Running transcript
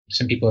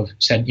Some people have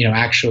said,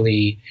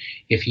 actually,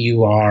 if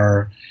you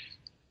are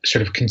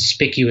sort of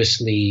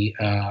conspicuously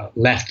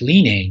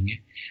left-leaning,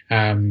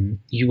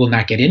 you will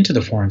not get into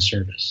the Foreign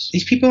Service.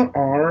 These people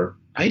are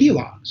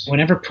ideologues.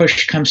 Whenever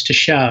push comes to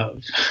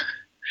shove,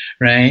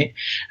 right?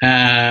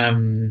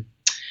 Whenever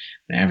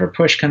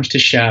push comes to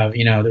shove,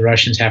 the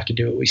Russians have to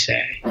do what we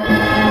say.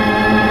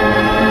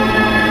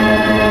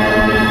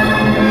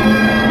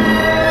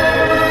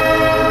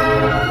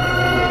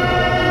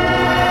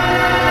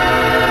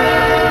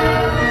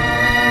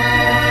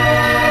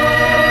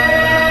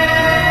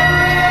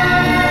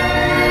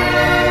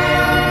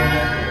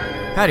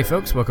 Howdy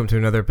folks, welcome to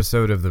another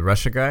episode of The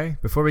Russia Guy.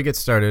 Before we get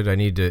started, I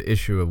need to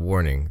issue a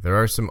warning. There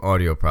are some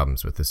audio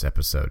problems with this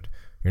episode.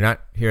 You're not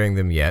hearing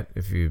them yet.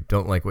 If you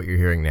don't like what you're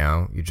hearing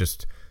now, you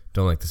just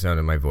don't like the sound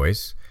of my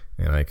voice,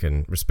 and I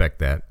can respect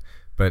that.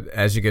 But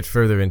as you get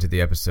further into the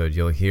episode,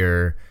 you'll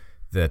hear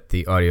that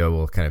the audio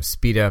will kind of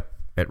speed up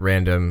at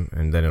random,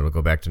 and then it'll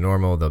go back to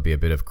normal. There'll be a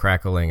bit of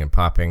crackling and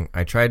popping.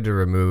 I tried to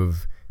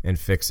remove and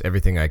fix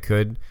everything I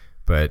could,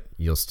 but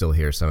you'll still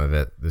hear some of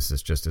it. This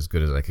is just as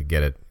good as I could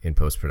get it in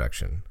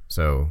post-production.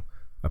 So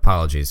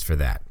apologies for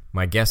that.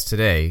 My guest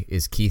today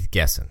is Keith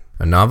Gessen,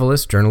 a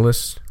novelist,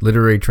 journalist,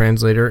 literary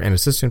translator, and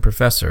assistant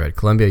professor at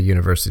Columbia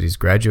University's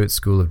Graduate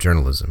School of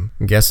Journalism.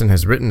 Gessen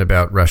has written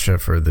about Russia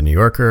for The New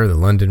Yorker, the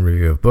London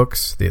Review of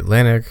Books, The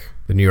Atlantic,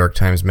 the New York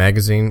Times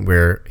Magazine,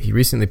 where he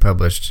recently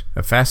published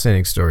a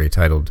fascinating story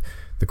titled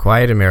The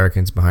Quiet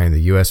Americans Behind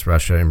the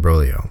U.S.-Russia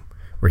Imbroglio,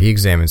 where he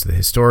examines the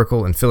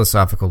historical and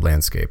philosophical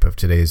landscape of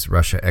today's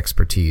Russia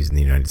expertise in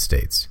the United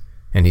States.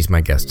 And he's my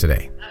guest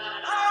today.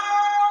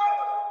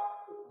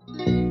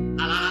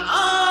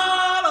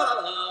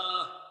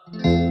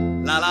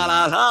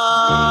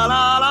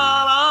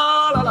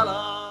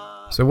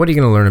 So what are you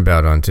going to learn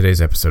about on today's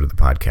episode of the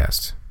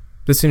podcast?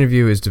 This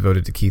interview is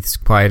devoted to Keith's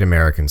Quiet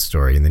American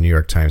story in the New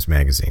York Times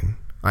Magazine.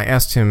 I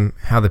asked him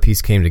how the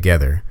piece came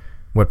together,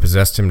 what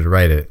possessed him to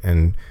write it,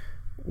 and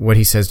what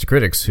he says to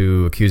critics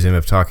who accuse him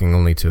of talking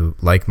only to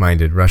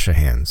like-minded Russia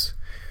hands.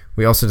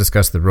 We also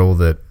discussed the role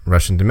that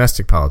Russian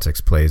domestic politics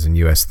plays in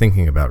U.S.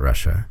 thinking about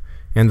Russia,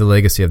 and the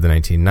legacy of the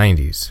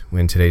 1990s,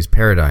 when today's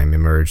paradigm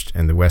emerged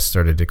and the West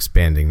started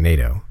expanding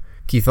NATO.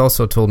 Keith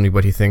also told me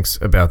what he thinks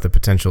about the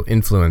potential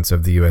influence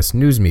of the U.S.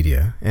 news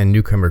media and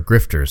newcomer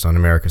grifters on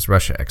America's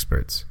Russia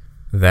experts.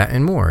 That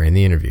and more in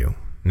the interview.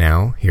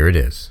 Now, here it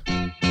is.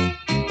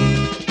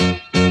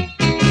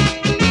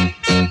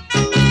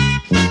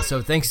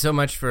 So thanks so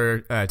much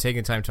for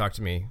taking time to talk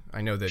to me.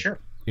 I know that Sure.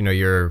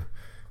 Your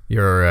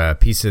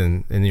piece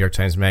in the New York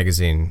Times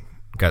Magazine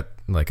got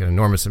like an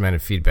enormous amount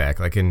of feedback.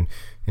 Like in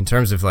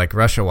terms of like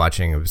Russia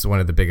watching, it was one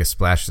of the biggest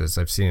splashes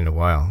I've seen in a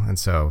while. And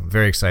so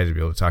very excited to be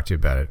able to talk to you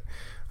about it.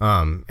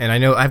 And I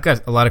know I've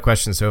got a lot of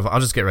questions, so I'll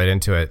just get right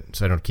into it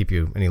so I don't keep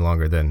you any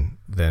longer than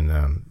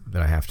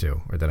I have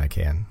to or than I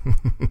can.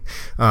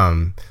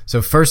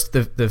 So first,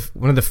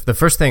 the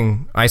first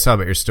thing I saw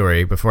about your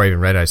story before I even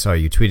read it, I saw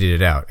you tweeted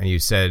it out, and you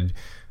said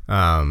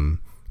you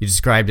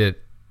described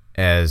it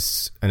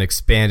as an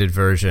expanded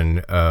version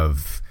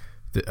of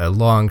a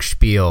long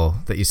spiel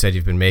that you said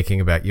you've been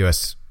making about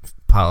U.S.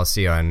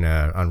 policy on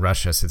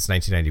Russia since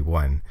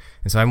 1991.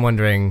 And so I'm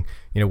wondering,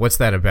 what's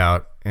that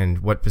about, and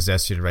what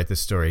possessed you to write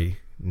this story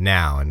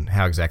now, and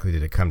how exactly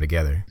did it come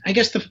together? I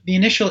guess the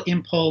initial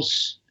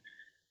impulse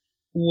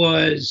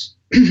was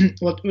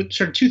well,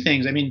 sort of two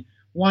things. I mean,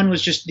 one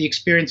was just the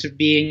experience of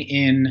being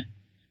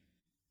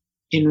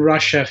in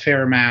Russia a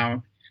fair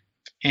amount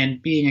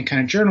and being a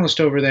kind of journalist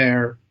over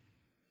there,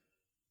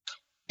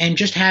 and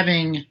just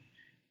having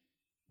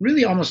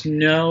really almost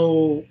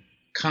no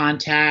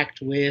contact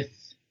with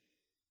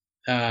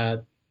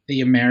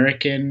the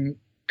American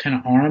kind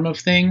of arm of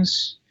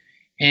things,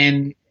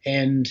 and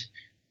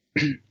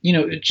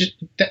it just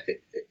that,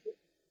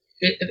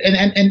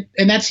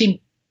 and that seemed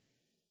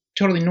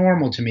totally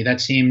normal to me.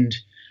 That seemed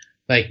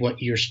like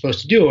what you're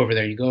supposed to do over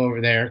there. You go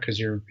over there because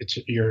you're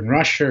in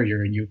Russia, or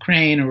you're in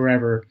Ukraine, or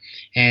wherever,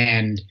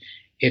 and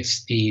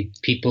it's the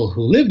people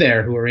who live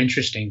there who are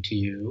interesting to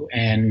you,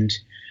 and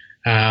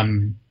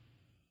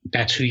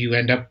that's who you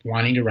end up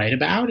wanting to write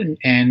about,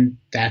 and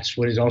that's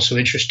what is also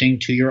interesting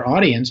to your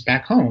audience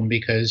back home,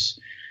 because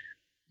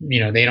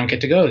they don't get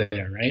to go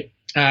there, right?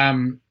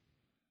 And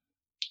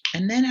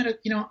then at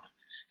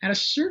a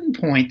certain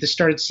point, this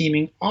started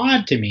seeming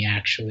odd to me,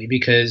 actually,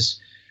 because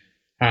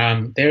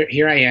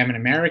here I am, an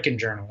American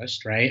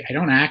journalist, right? I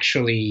don't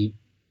actually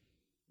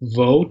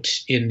vote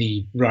in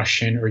the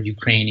Russian or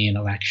Ukrainian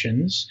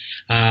elections,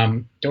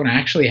 don't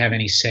actually have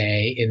any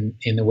say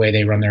in the way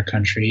they run their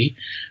country.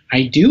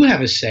 I do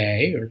have a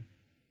say, or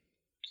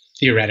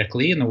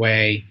theoretically, in the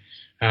way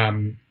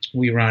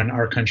we run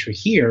our country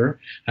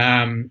here,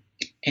 and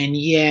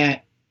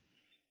yet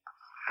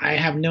I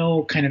have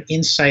no kind of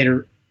insight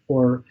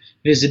or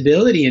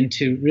visibility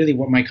into really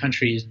what my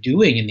country is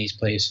doing in these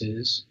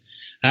places.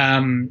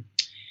 And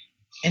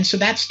so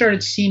that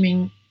started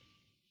seeming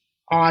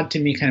odd to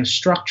me kind of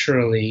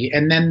structurally.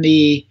 And then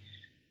the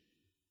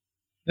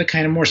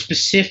kind of more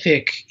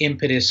specific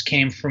impetus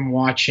came from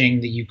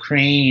watching the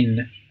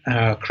Ukraine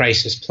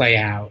crisis play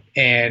out,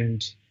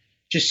 and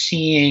just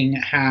seeing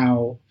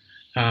how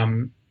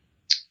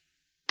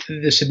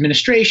this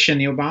administration,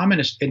 the Obama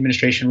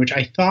administration, which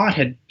I thought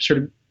had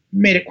sort of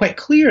made it quite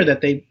clear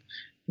that they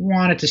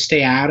wanted to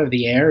stay out of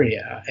the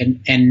area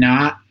and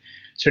not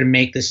sort of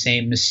make the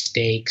same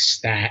mistakes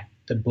that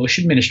the Bush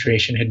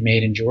administration had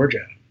made in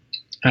Georgia.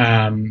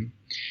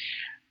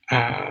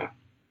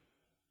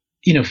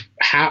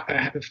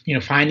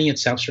 Finding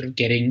itself sort of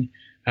getting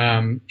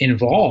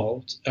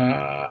involved,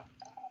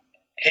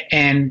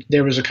 and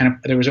there was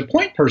a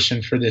point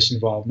person for this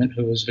involvement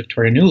who was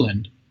Victoria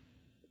Nuland,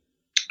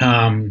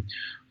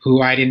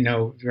 who I didn't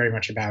know very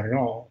much about at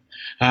all.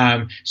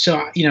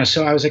 So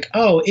I was like,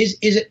 oh, is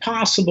it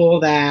possible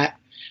that,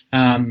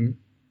 and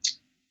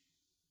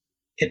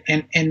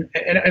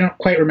I don't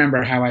quite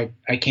remember how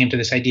I came to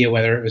this idea,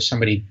 whether it was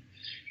somebody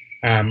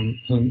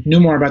who knew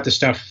more about the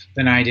stuff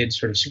than I did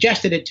sort of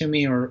suggested it to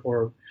me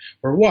or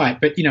what,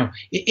 but,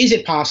 is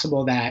it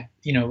possible that,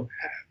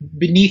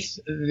 beneath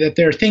that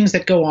there are things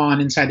that go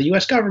on inside the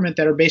US government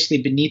that are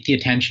basically beneath the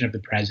attention of the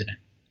president,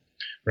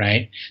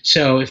 right?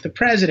 So if the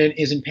president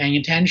isn't paying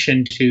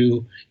attention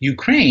to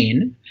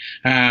Ukraine,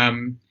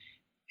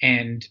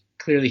 and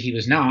clearly he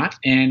was not,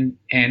 and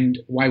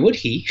why would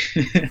he,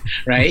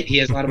 right? He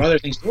has a lot of other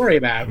things to worry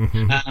about.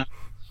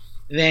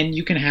 Then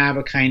you can have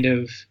a kind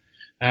of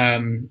a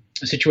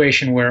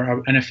situation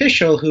where an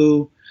official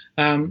who,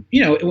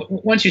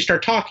 once you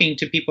start talking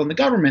to people in the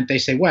government, they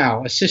say,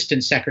 well,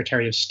 Assistant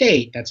Secretary of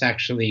State, that's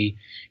actually,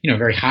 a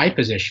very high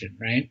position,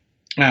 right?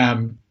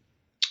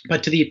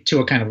 But to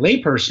a kind of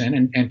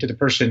layperson and to the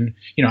person,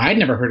 I'd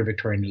never heard of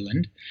Victoria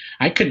Nuland.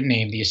 I couldn't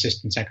name the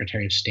Assistant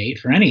Secretary of State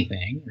for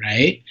anything,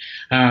 right?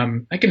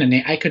 I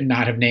could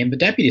not have named the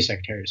Deputy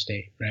Secretary of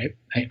State, right?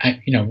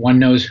 One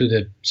knows who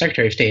the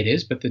Secretary of State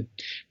is, but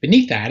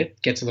beneath that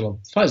it gets a little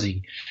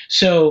fuzzy.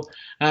 So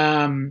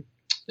I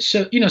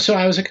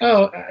was like,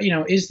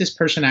 is this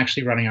person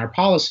actually running our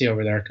policy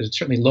over there? Because it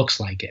certainly looks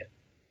like it.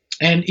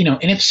 And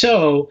if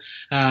so,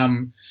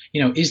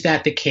 is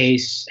that the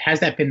case? Has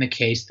that been the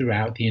case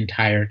throughout the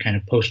entire kind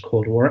of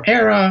post-Cold War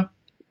era?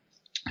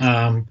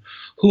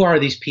 Who are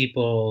these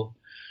people?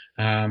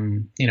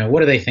 What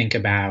do they think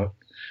about?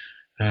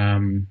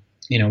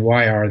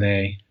 Why are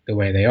they the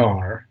way they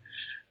are?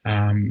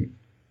 And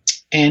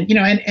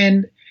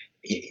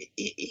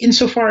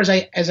insofar as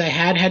I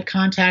had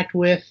contact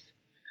with,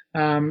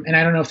 and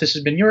I don't know if this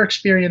has been your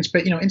experience,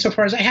 but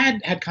insofar as I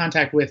had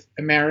contact with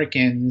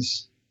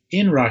Americans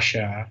in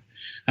Russia,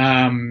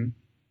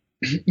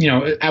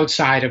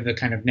 outside of the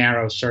kind of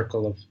narrow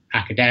circle of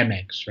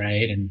academics,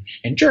 right, and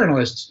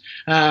journalists,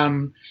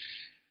 the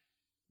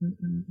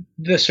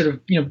sort of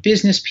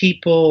business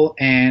people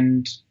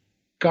and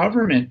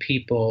government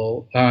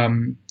people,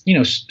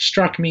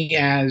 struck me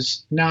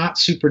as not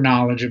super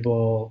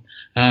knowledgeable,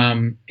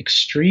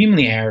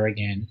 extremely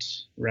arrogant,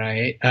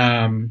 right?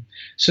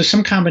 So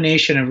some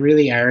combination of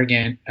really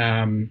arrogant,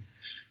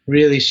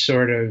 really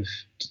sort of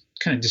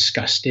kind of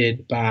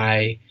disgusted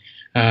by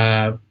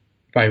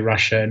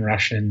Russia and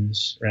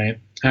Russians, right?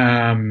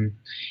 But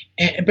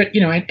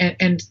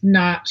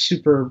not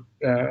super,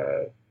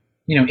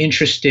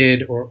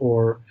 interested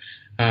or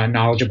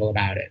knowledgeable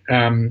about it.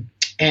 And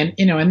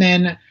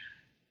then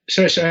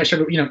so I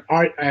sort of,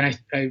 I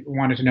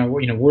wanted to know,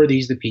 were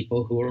these the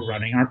people who were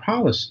running our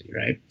policy,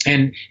 right?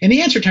 And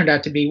the answer turned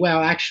out to be,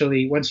 well,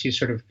 actually, once you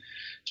sort of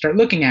start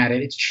looking at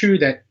it, it's true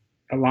that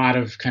a lot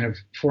of kind of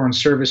foreign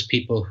service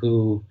people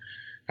who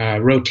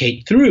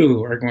rotate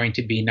through are going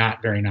to be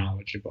not very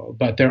knowledgeable.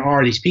 But there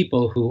are these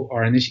people who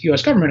are in this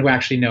U.S. government who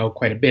actually know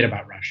quite a bit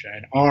about Russia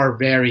and are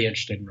very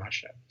interested in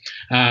Russia,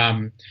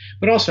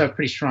 but also have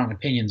pretty strong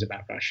opinions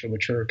about Russia,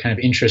 which are kind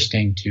of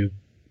interesting to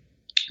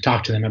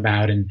talk to them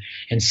about and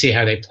see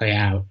how they play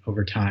out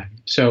over time.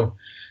 So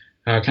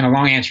kind of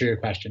long answer to your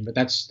question, but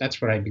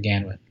that's what I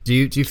began with. Do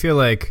you feel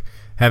like,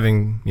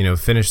 having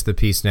finished the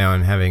piece now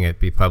and having it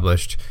be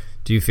published,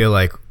 do you feel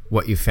like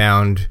what you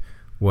found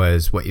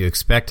was what you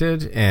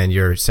expected and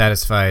you're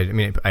satisfied? I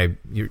mean, I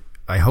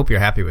hope you're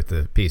happy with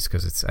the piece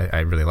because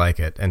I really like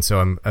it. And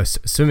so I'm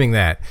assuming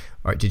that.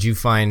 Are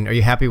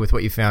you happy with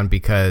what you found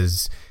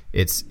because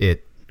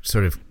it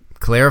sort of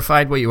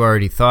clarified what you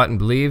already thought and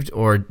believed,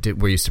 or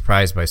were you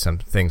surprised by some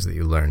things that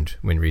you learned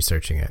when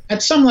researching it?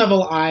 At some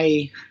level,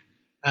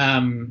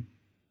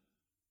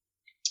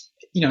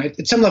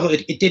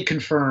 it did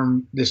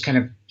confirm this kind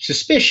of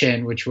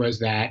suspicion, which was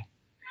that,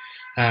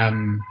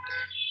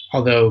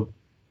 although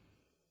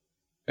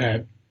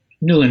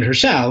Nuland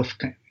herself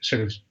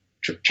sort of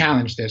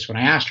challenged this when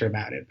I asked her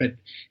about it, but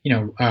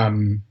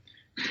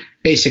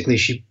basically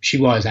she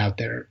was out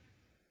there,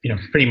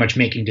 pretty much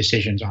making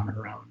decisions on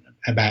her own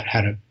about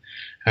how to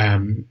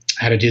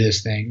do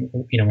this thing,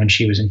 when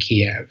she was in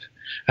Kiev.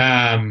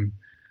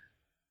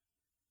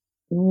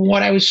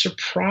 What I was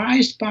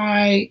surprised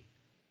by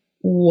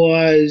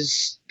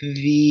was so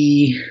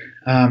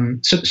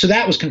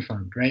that was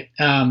confirmed, right?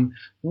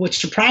 What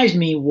surprised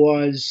me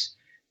was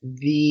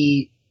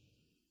the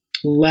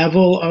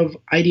level of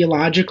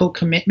ideological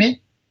commitment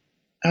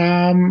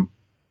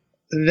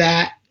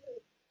that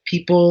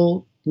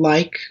people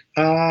like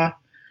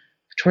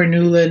Victoria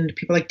Nuland,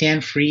 people like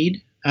Dan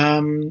Freed. I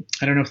don't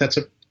know if that's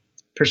a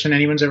person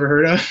anyone's ever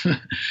heard of,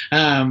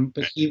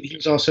 but he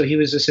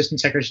was Assistant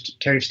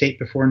Secretary of State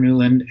before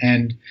Nuland,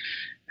 and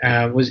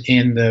was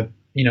in the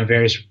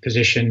various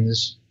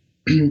positions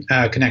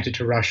connected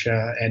to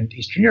Russia and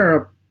Eastern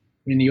Europe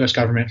in the U.S.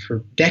 government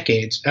for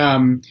decades.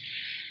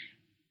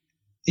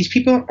 These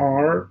people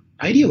are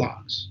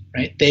ideologues,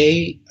 right?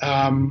 They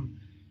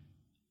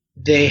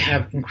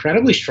have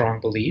incredibly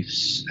strong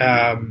beliefs,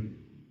 and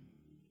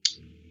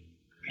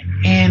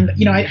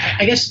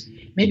I guess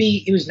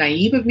maybe it was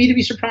naive of me to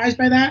be surprised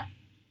by that.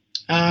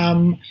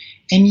 And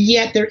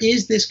yet there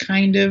is this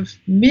kind of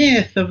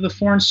myth of the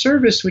Foreign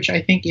Service, which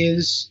I think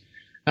is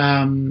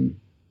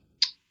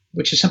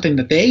something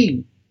that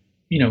they,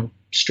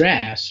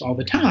 stress all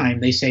the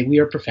time. They say we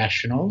are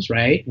professionals,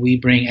 right? We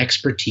bring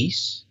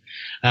expertise.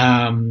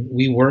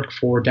 We work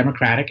for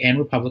Democratic and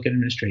Republican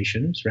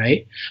administrations,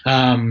 right?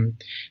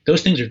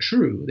 Those things are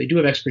true. They do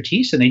have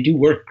expertise and they do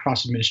work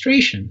across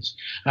administrations.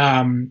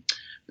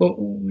 But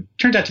it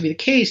turns out to be the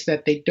case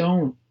that they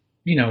don't,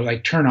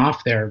 turn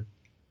off their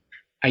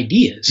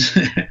ideas,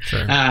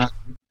 Sure.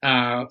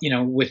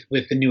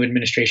 With the new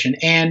administration.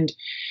 And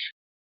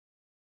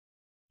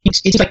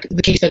it's like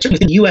the case that certainly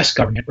within the U.S.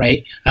 government,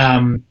 right,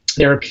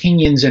 their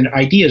opinions and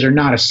ideas are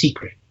not a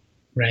secret,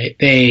 right?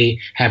 They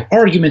have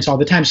arguments all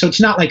the time. So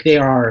it's not like they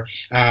are,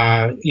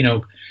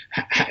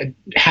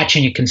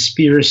 hatching a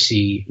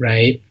conspiracy,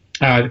 right,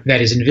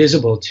 that is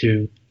invisible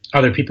to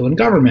other people in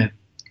government.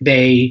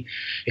 They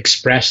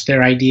express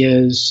their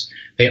ideas,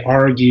 they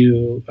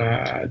argue,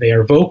 they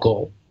are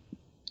vocal,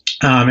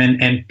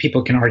 and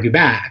people can argue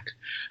back.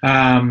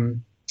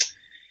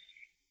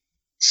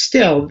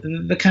 Still,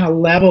 the kind of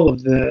level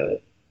of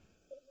the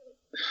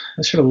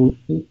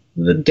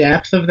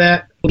depth of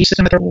that belief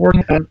system that they're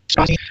working on,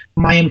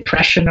 my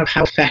impression of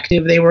how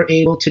effective they were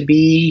able to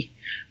be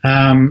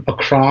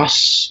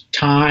across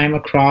time,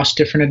 across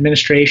different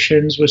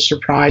administrations was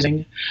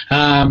surprising.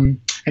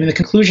 The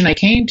conclusion I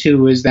came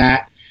to was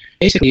that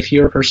basically, if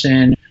you're a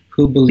person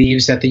who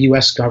believes that the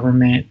U.S.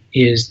 government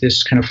is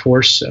this kind of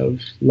force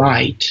of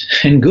light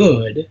and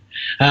good,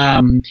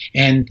 and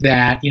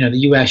that the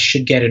U.S.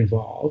 should get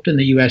involved and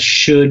the U.S.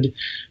 should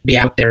be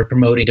out there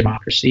promoting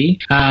democracy,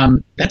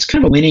 that's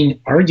kind of a winning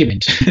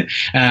argument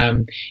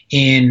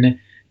in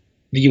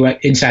the U.S.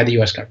 inside the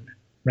U.S. government,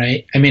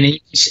 right? I mean,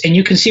 and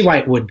you can see why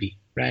it would be,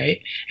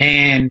 right?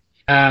 And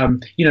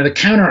the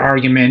counter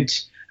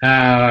argument.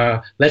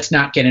 Let's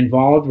not get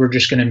involved. We're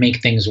just going to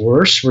make things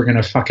worse. We're going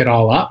to fuck it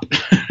all up,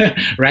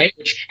 right?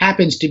 Which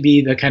happens to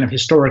be the kind of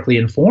historically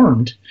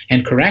informed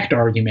and correct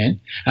argument.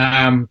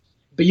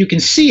 But you can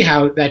see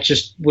how that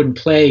just wouldn't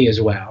play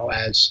as well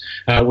as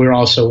we're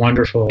all so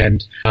wonderful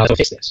and so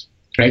fix this,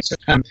 right? So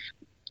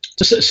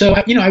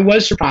I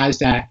was surprised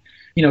that,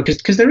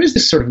 because there is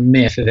this sort of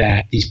myth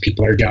that these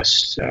people are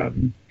just,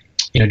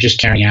 just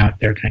carrying out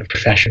their kind of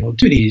professional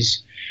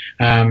duties.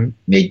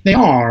 They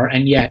are,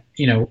 and yet,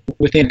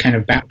 within kind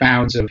of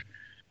bounds of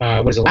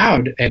what is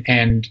allowed,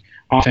 and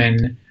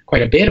often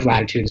quite a bit of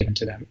latitude is given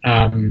to them,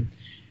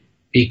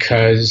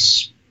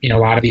 because a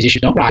lot of these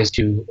issues don't rise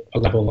to a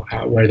level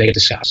where they get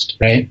discussed,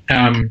 right?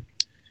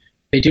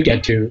 They do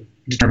get to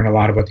determine a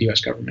lot of what the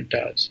U.S. government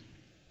does.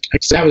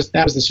 So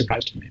that was the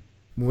surprise to me.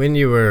 When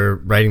you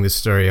were writing this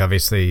story,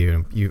 obviously,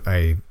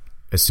 I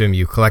assume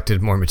you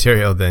collected more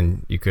material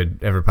than you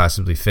could ever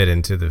possibly fit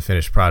into the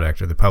finished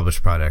product or the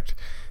published product.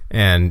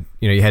 And,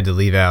 you had to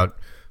leave out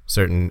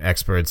certain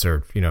experts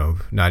or,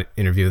 not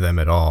interview them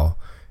at all.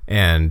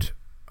 And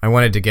I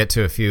wanted to get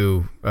to a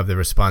few of the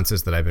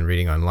responses that I've been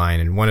reading online.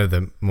 And one of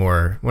the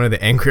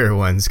angrier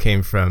ones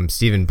came from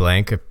Stephen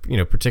Blank, a,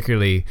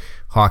 particularly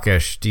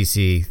hawkish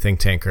DC think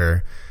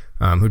tanker,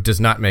 who does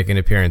not make an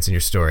appearance in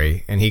your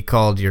story. And he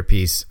called your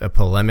piece a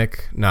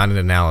polemic, not an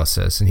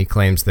analysis. And he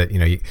claims that,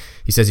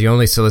 he says you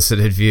only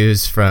solicited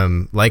views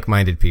from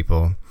like-minded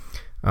people.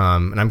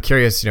 And I'm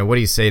curious, what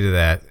do you say to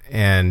that?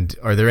 And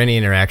are there any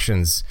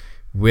interactions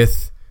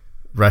with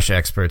Russia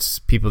experts,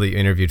 people that you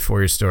interviewed for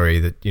your story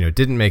that,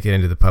 didn't make it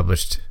into the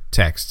published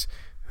text,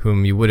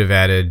 whom you would have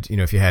added,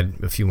 if you had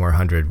a few more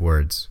hundred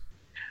words?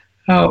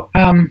 Oh,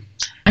 I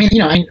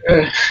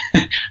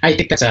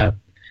think that's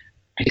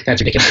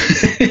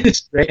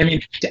ridiculous,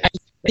 right?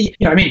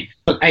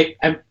 Look,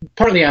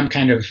 I'm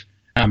kind of,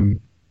 one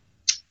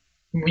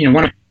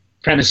of the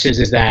premises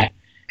is that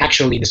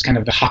actually this kind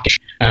of the hawkish,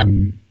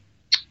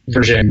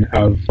 version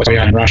of what's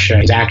going on in Russia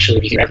is actually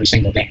we hear every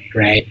single day,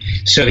 right?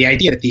 So the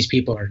idea that these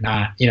people are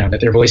not, that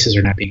their voices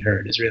are not being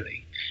heard is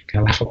really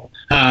kind of laughable.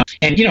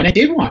 And I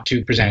did want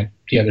to present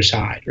the other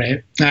side,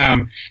 right?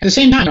 At the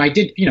same time, I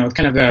did,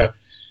 kind of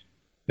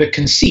the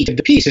conceit of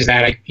the piece is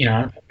that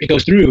it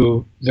goes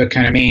through the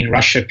kind of main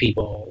Russia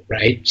people,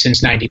 right,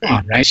 since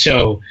 '91, right?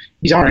 So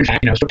these are in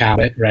fact,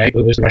 Talbot, right,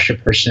 who was the Russia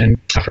person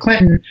for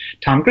Clinton,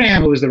 Tom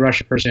Graham, who was the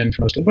Russia person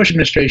for most of the Bush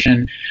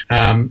administration,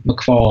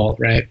 McFaul,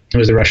 right, who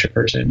was the Russia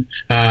person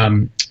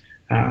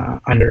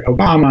under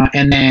Obama,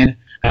 and then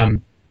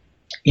and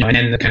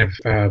then the kind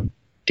of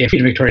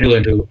Friedman and Victoria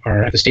Nuland, who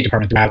are at the State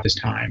Department throughout this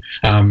time,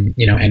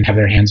 and have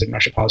their hands in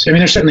Russia policy. I mean,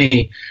 there's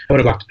certainly, I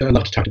would have loved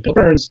to talk to Bill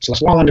Burns,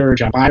 Celeste Wallander,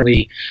 John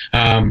Byerly,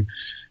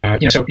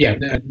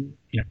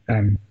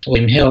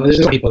 William Hill. There's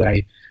a lot of people that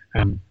I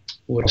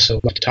would also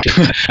love to talk to.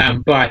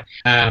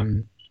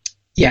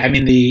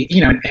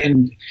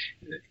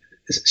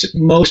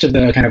 Most of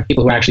the kind of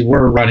people who actually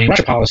were running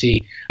Russia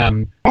policy are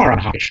on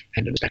the hawkish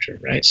end of the spectrum,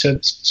 right? So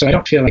I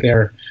don't feel like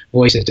their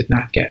voices did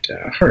not get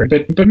heard.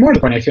 But more to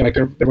the point, I feel like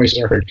their voices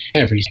are heard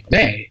every single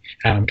day,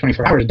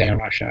 24 hours a day on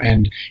Russia.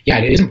 And yeah,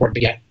 it is important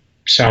to get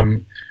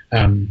some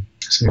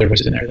other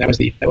voices in there. That was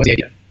the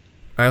idea.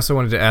 I also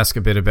wanted to ask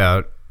a bit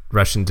about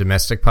Russian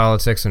domestic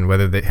politics and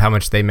whether how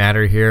much they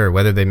matter here or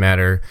whether they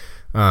matter.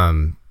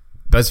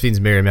 BuzzFeed's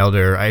Miriam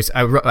Elder. I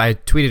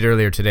tweeted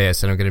earlier today. I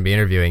said I'm going to be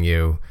interviewing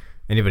you.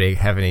 Anybody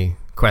have any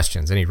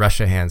questions? Any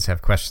Russia hands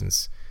have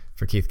questions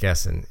for Keith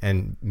Gessen?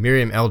 And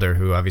Miriam Elder,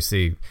 who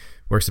obviously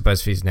works at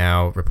BuzzFeed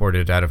now,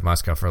 reported out of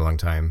Moscow for a long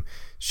time.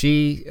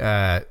 She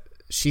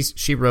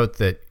wrote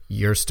that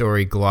your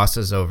story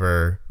glosses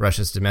over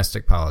Russia's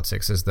domestic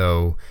politics as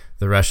though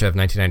the Russia of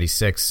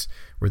 1996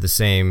 were the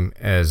same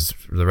as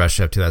the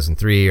Russia of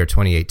 2003 or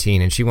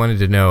 2018. And she wanted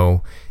to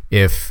know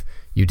if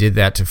you did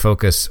that to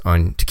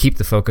keep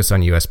the focus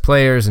on U.S.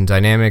 players and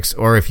dynamics,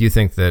 or if you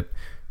think that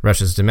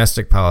Russia's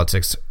domestic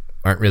politics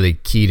aren't really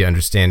key to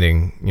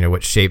understanding,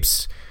 what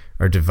shapes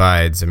or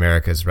divides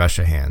America's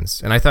Russia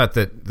hands. And I thought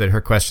that her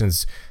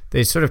questions,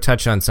 they sort of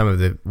touch on some of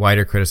the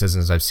wider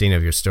criticisms I've seen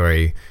of your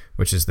story,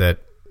 which is that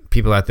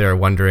people out there are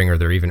wondering, or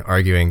they're even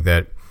arguing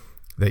that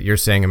you're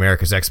saying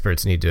America's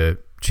experts need to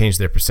change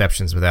their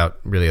perceptions without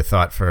really a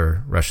thought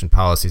for Russian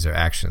policies or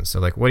actions. So,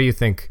 what do you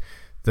think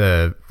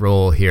the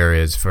role here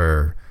is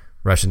for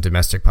Russian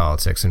domestic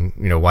politics, and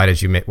why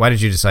did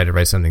you decide to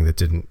write something that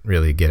didn't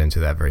really get into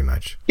that very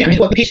much? Yeah, I mean,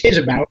 what the piece is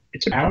about,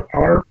 it's about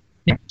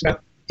it's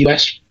about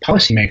U.S.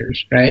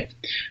 policymakers, right?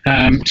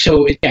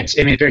 So it's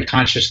very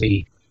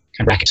consciously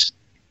kind of brackets,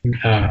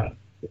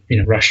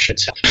 Russia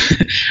itself.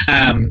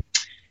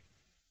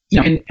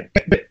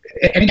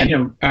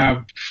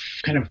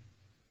 Kind of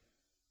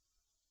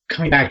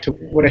coming back to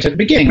what I said at the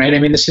beginning, right? I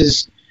mean,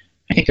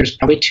 I think there's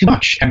probably too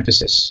much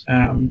emphasis.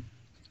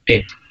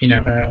 Too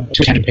much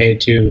attention paid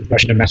to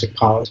Russian domestic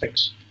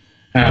politics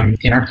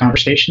in our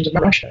conversations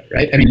about Russia,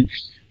 right? I mean,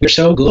 we're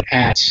so good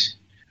at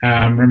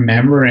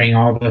remembering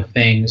all the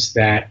things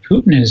that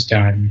Putin has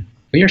done.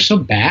 We are so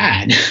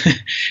bad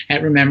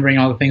at remembering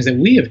all the things that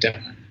we have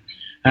done.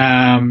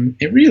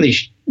 It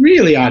really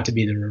ought to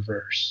be the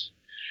reverse.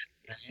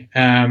 Right?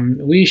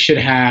 We should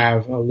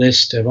have a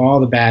list of all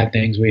the bad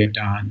things we have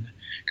done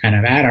kind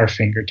of at our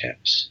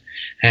fingertips,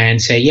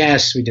 and say,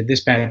 yes, we did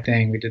this bad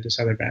thing, we did this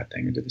other bad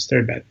thing, we did this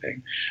third bad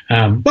thing.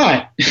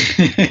 But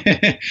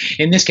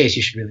in this case,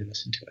 you should really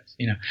listen to us,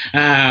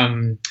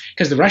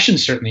 because the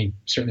Russians certainly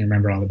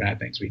remember all the bad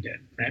things we did,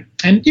 right?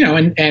 And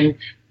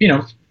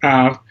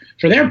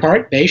for their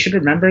part, they should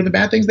remember the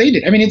bad things they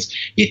did. I mean, it's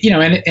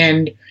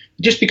and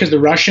just because the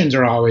Russians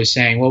are always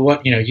saying, well,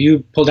 what you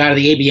pulled out of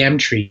the ABM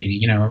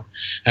treaty, you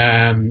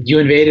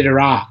invaded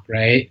Iraq,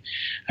 right?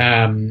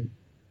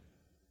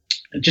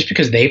 Just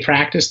because they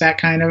practice that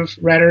kind of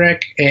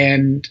rhetoric,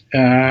 and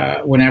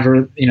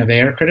whenever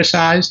they are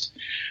criticized,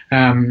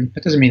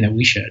 that doesn't mean that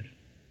we should,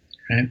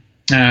 right?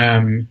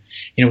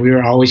 We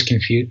were always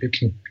confused.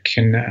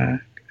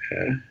 We're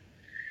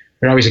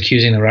always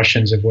accusing the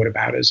Russians of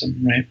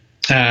whataboutism, right?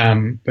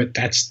 But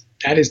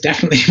that is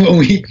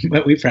definitely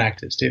what we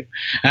practice too.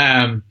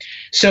 That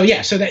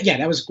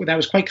was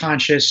quite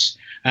conscious,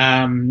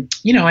 and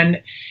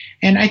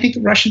I think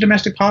the Russian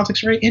domestic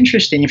politics are very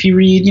interesting. If you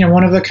read,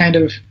 one of the kind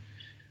of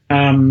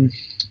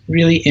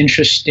really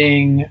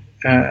interesting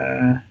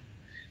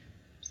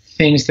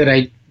things that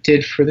I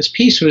did for this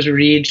piece was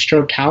read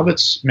Strobe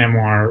Talbot's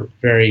memoir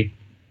very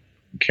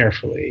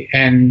carefully.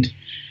 And,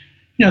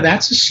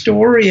 that's a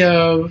story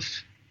of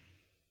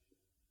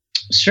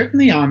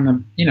certainly on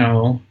the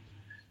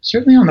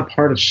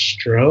part of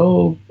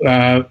Strobe,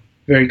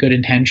 very good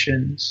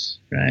intentions,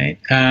 right?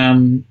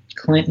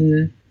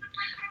 Clinton,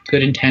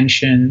 good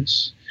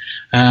intentions.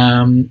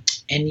 And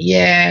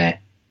yet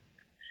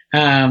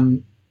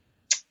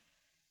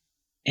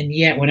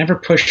whenever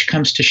push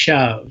comes to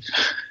shove,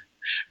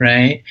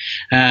 right?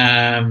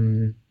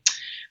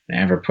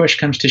 Whenever push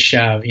comes to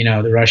shove,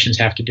 the Russians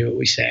have to do what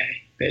we say,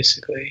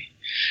 basically.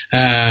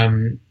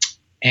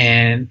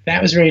 And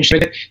that was very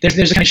interesting. There's a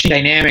kind of interesting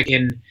dynamic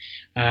in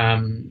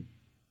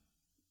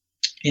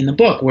the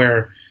book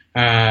where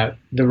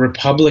the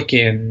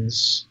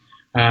Republicans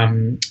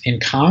in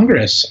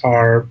Congress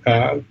are,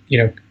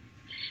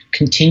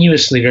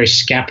 continuously very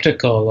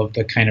skeptical of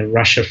the kind of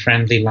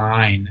Russia-friendly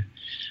line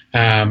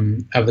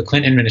of the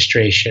Clinton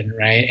administration,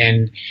 right?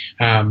 And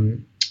are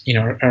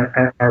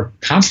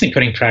constantly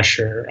putting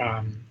pressure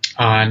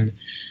on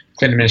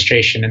Clinton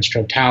administration and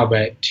Strobe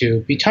Talbot to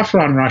be tougher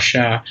on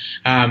Russia.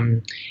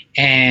 And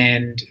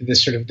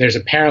there's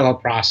a parallel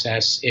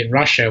process in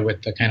Russia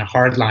with the kind of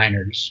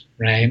hardliners,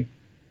 right?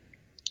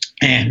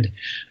 And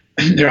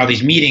there are all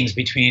these meetings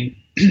between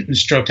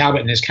Strobe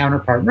Talbot and his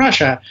counterpart in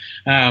Russia,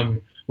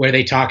 where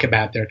they talk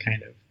about their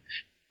kind of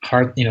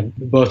hard,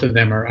 both of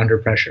them are under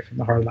pressure from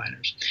the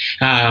hardliners.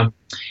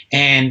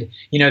 And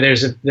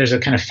there's a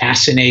kind of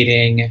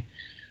fascinating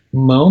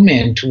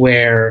moment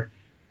where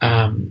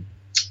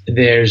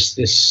there's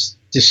this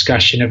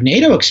discussion of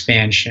NATO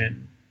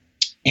expansion,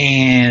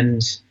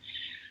 and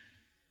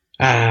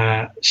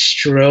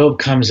Strobe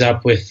comes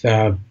up with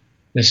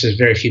this is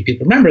very few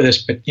people remember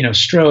this, but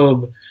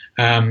Strobe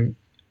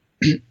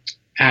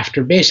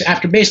after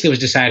basically it was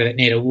decided that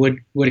NATO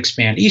would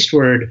expand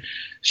eastward,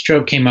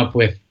 Strobe came up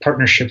with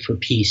Partnership for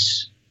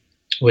Peace,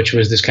 which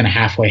was this kind of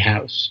halfway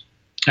house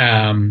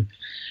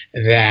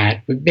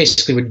that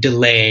basically would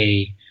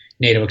delay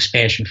NATO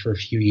expansion for a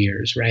few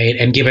years, right,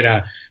 and give it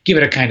a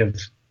kind of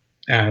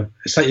a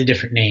slightly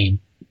different name,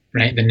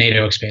 right, than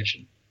NATO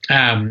expansion,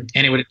 and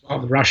it would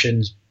involve the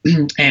Russians.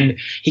 And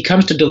he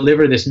comes to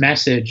deliver this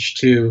message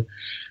to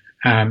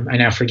I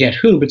now forget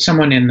who, but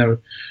someone in the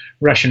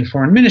Russian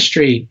foreign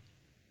ministry.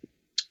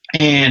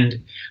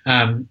 And,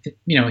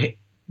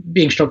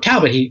 being Strobe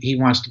Talbot, he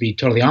wants to be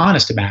totally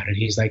honest about it.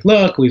 He's like,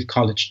 look, we've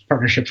called it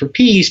Partnership for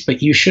Peace,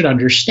 but you should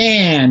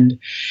understand.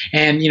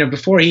 And,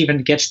 before he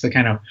even gets the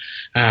kind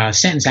of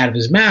sentence out of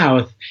his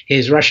mouth,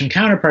 his Russian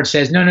counterpart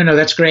says, no,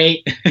 that's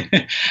great.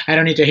 I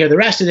don't need to hear the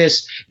rest of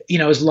this.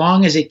 As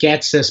long as it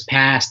gets us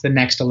past the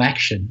next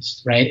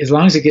elections, right? As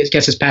long as it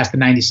gets us past the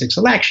 96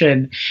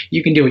 election,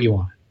 you can do what you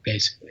want,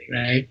 basically,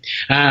 right?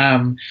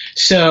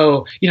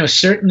 So,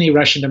 certainly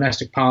Russian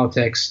domestic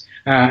politics,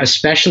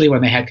 especially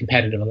when they had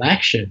competitive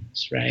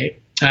elections, right?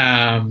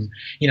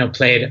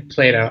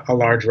 Played a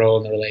large role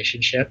in the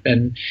relationship,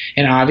 and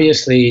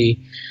obviously,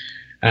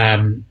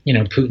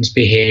 Putin's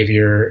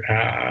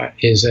behavior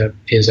is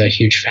a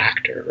huge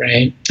factor,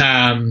 right?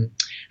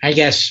 I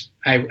guess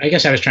I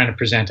was trying to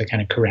present a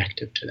kind of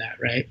corrective to that,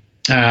 right?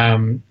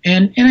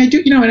 And I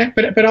do,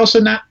 but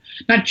also not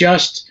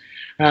just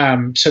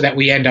so that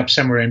we end up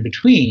somewhere in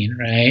between,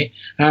 right?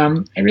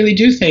 I really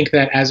do think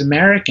that as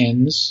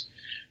Americans,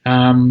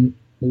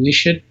 we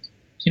should,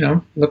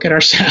 look at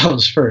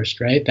ourselves first,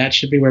 right? That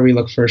should be where we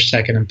look first,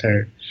 second, and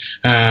third.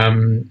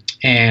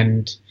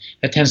 And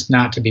that tends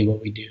not to be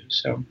what we do.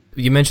 So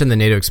you mentioned the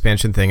NATO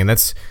expansion thing, and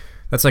that's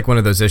like one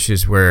of those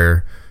issues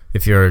where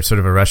if you're sort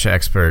of a Russia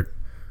expert,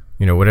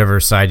 whatever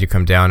side you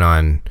come down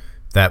on,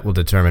 that will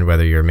determine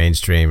whether you're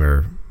mainstream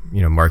or,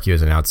 mark you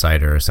as an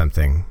outsider or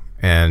something.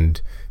 And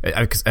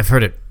I've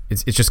heard it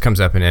just comes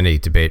up in any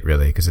debate,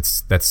 really,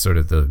 because that's sort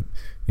of the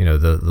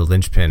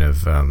linchpin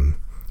of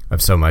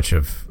so much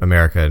of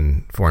America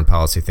and foreign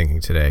policy thinking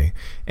today.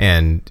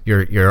 And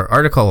your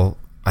article,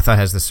 I thought,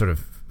 has this sort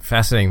of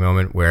fascinating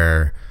moment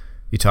where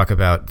you talk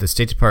about the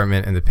State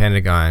Department and the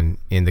Pentagon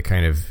in the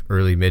kind of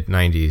early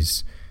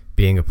mid-90s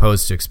being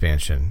opposed to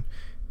expansion,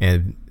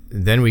 and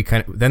then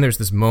then there's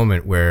this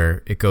moment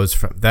where it goes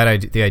from the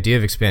idea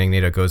of expanding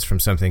NATO goes from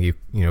something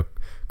you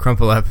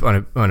crumple up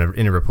in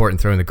a report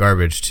and throw in the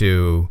garbage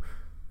to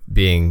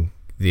being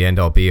the end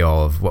all be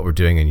all of what we're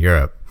doing in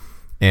Europe.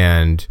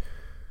 And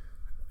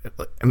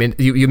I mean,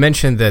 you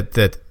mentioned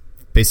that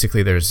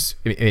basically there's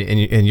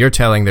in your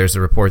telling there's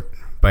a report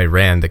by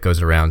Rand that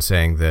goes around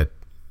saying that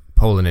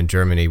Poland and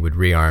Germany would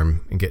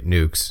rearm and get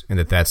nukes, and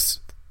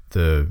that's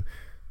the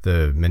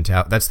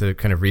that's the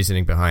kind of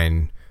reasoning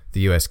behind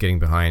the U.S. getting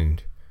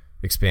behind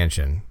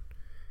expansion.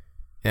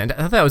 And I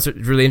thought that was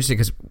really interesting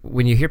because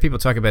when you hear people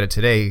talk about it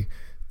today,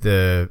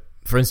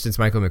 for instance,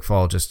 Michael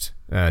McFaul just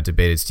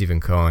debated Stephen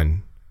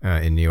Cohen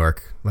in New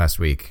York last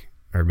week,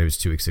 or maybe it's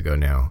 2 weeks ago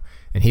now.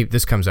 And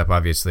this comes up,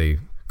 obviously.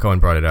 Cohen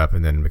brought it up,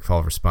 and then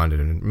McFaul responded.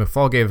 And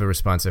McFaul gave a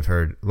response I've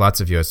heard lots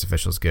of U.S.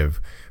 officials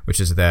give, which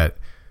is that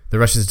the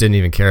Russians didn't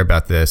even care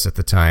about this at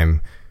the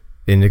time.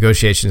 In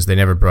negotiations, they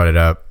never brought it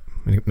up.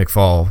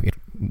 McFaul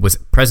was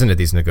present at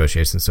these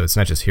negotiations, so it's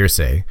not just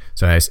hearsay.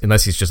 So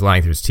unless he's just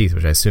lying through his teeth,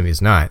 which I assume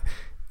he's not,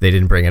 they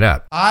didn't bring it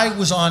up. I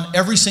was on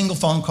every single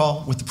phone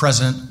call with the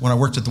president when I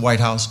worked at the White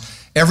House,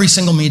 every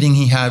single meeting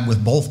he had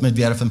with both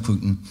Medvedev and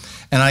Putin,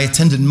 and I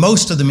attended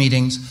most of the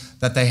meetings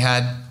that they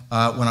had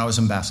when I was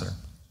ambassador.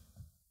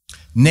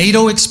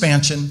 NATO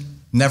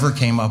expansion never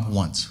came up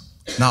once,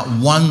 not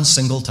one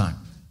single time.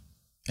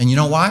 And you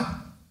know why?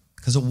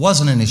 Because it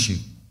wasn't an issue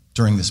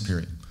during this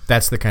period.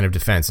 That's the kind of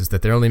defense, is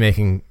that they're only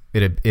making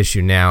it an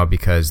issue now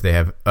because they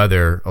have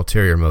other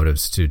ulterior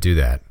motives to do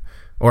that,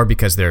 or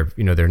because they're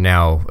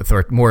now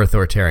more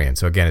authoritarian.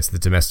 So again, it's the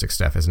domestic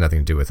stuff, it has nothing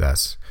to do with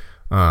us.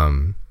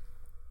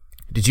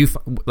 Did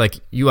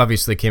you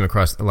obviously came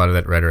across a lot of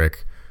that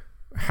rhetoric.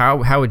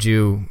 How would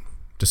you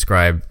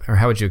describe, or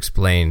how would you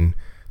explain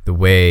the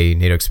way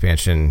NATO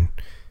expansion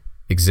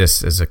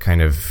exists as a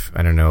kind of,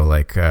 I don't know,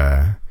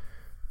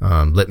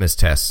 litmus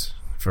test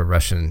for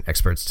Russian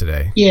experts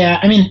today? Yeah,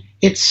 I mean,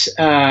 it's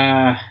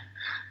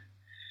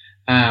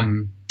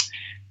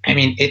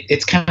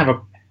it's kind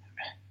of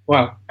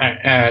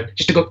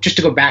just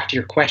to go back to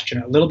your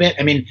question a little bit.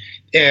 I mean,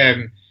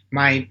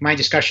 my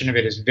discussion of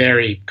it is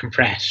very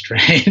compressed,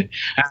 right?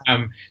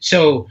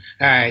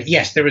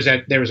 Yes, there was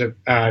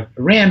a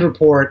Rand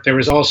report. There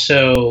was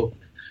also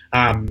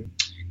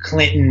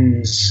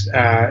Clinton's,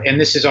 and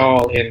this is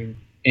all in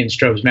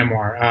Strobe's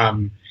memoir.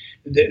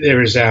 There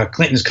was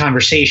Clinton's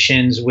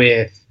conversations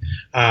with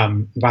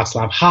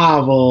Václav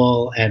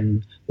Havel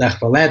and Lech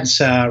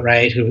Walesa,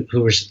 right, who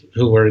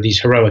were these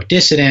heroic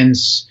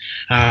dissidents.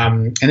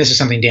 And this is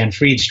something Dan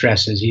Fried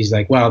stresses. He's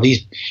like, well,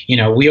 we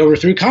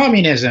overthrew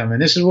communism,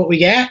 and this is what we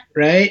get,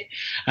 right?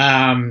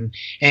 And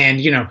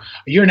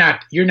you're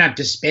not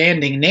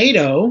disbanding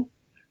NATO,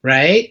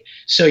 right?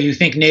 So you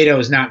think NATO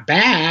is not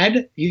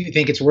bad, you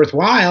think it's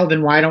worthwhile,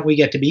 then why don't we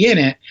get to be in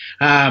it?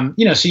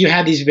 So you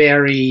had these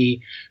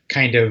very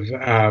kind of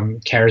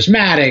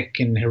charismatic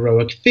and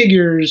heroic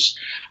figures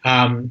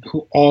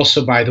who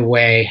also, by the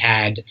way,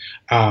 had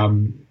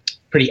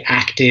pretty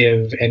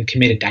active and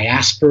committed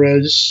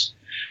diasporas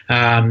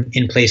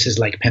in places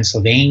like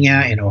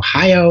Pennsylvania and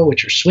Ohio,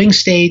 which are swing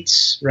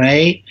states,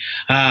 right?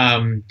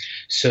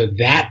 So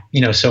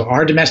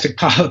our domestic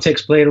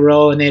politics played a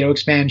role in NATO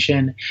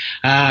expansion.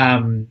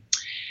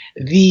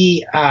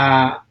 The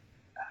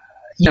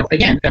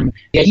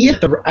idea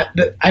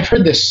I've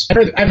heard this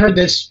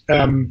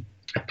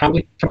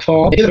probably from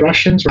fall. Maybe the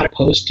Russians were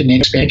opposed to NATO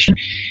expansion.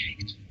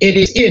 It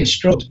is in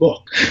Strobe's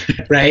book,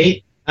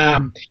 right?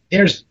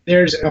 There's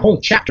a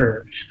whole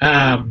chapter.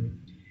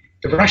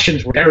 The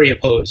Russians were very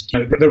opposed.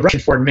 The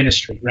Russian foreign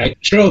ministry, right?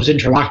 Strobe's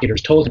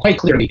interlocutors told him quite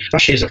clearly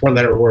Russia is a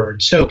four-letter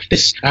word. So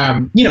this,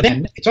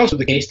 then it's also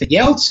the case that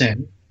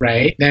Yeltsin,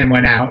 right, then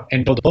went out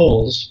and told the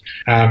Poles,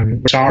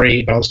 we're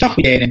sorry about all the stuff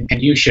we did, and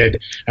you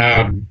should,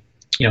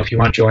 if you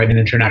want to join an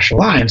international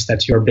alliance,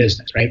 that's your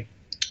business, right?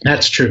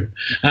 That's true.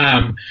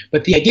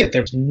 But the idea that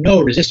there was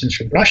no resistance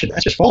from Russia,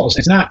 that's just false.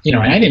 It's not, and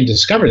I didn't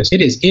discover this.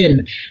 It is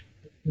in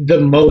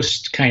the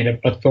most kind of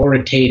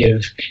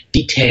authoritative,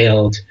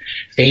 detailed,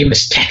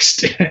 famous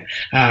text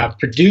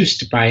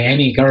produced by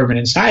any government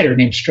insider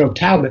named Strobe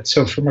Talbot.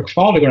 So for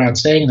McFall to go around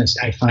saying this,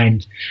 I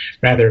find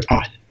rather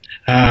odd.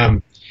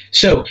 But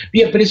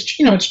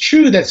it's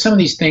true that some of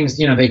these things,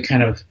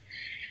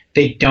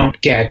 they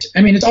don't get.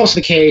 I mean, it's also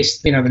the case,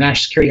 the National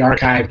Security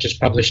Archive just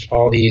published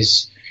all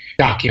these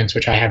documents,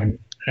 which I haven't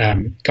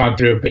gone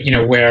through, but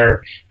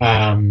where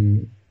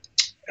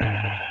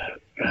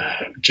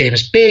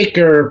James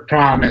Baker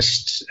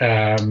promised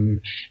that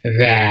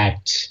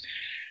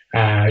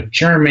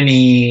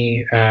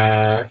Germany,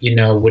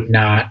 would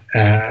not,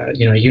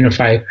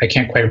 unify. I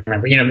can't quite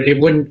remember.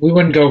 We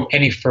wouldn't go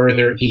any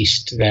further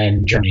east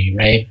than Germany,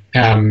 right?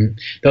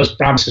 Those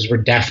promises were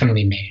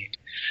definitely made.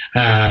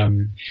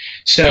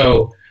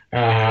 So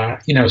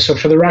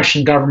for the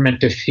Russian government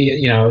to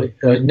feel,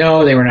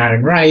 no, they were not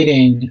in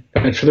writing,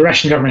 but for the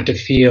Russian government to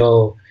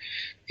feel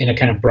in a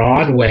kind of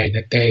broad way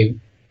that they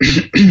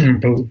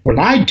were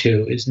lied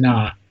to is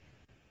not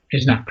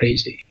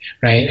crazy,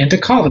 right? And to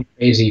call them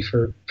crazy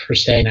for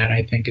saying that,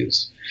 I think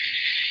is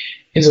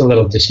a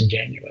little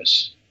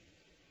disingenuous.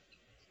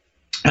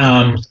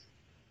 But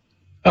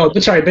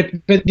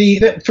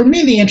for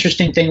me, the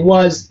interesting thing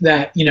was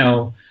that,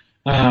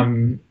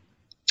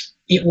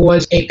 it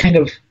was a kind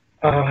of,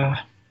 one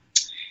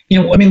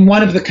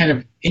of the kind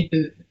of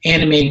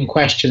animating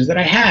questions that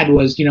I had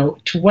was, to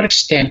what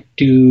extent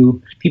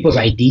do people's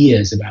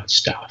ideas about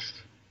stuff,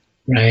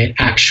 right,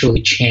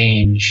 actually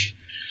change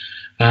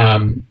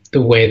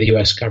the way the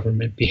U.S.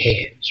 government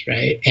behaves,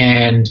 right?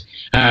 And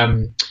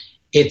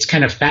it's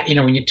kind of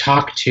when you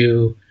talk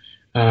to,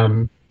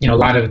 a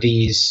lot of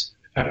these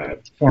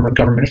former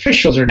government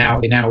officials they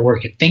now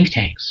work at think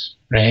tanks,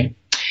 right?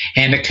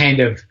 And the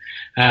kind of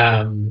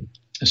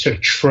sort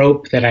of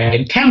trope that I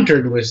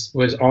encountered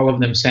was all of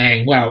them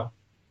saying, well,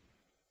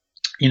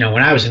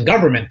 when I was in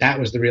government, that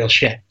was the real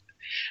shit.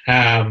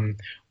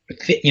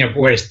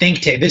 Whereas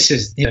think tank, this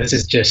is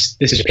just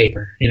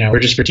paper. We're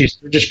just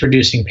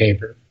producing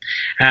paper,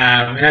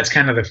 and that's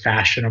kind of the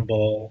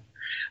fashionable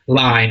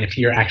line if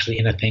you're actually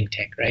in a think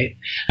tank, right?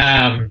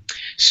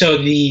 So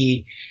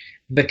the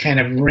kind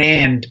of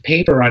Rand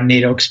paper on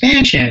NATO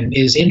expansion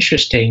is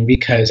interesting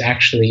because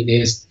actually it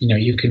is,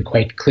 you can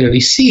quite clearly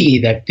see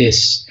that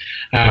this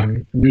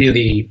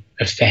really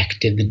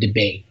affected the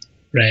debate,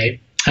 right?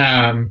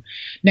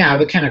 Now,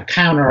 the kind of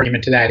counter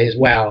argument to that is,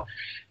 well,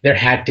 there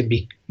had to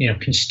be,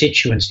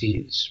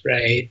 constituencies,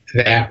 right,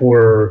 that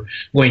were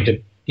going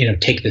to,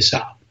 take this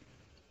up.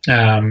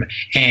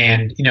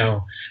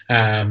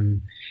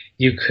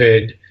 You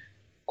could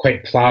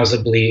quite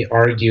plausibly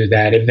argue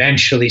that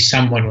eventually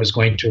someone was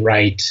going to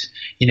write,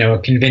 a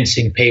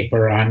convincing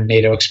paper on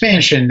NATO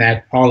expansion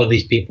that all of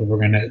these people were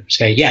going to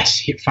say,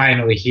 yes,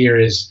 finally here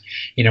is,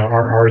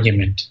 our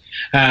argument.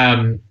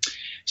 So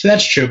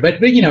that's true.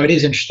 But it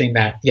is interesting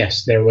that,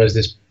 yes, there was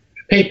this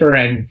paper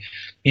and,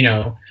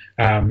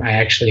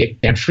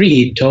 Dan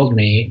Fried told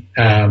me,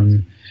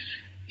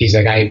 he's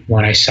like,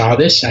 when I saw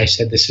this, I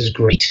said, this is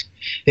great.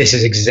 This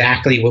is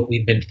exactly what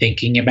we've been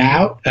thinking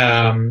about.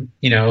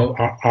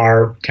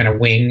 Our kind of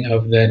wing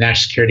of the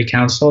National Security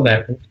Council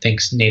that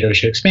thinks NATO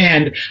should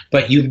expand,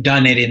 but you've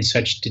done it in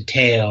such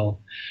detail,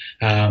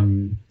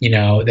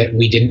 that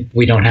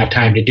we don't have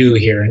time to do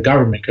here in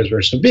government because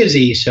we're so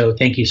busy. So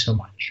thank you so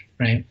much.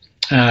 Right.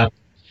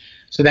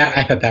 So that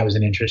I thought that was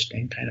an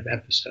interesting kind of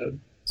episode.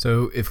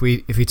 So if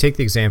we take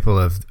the example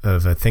of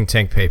a think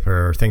tank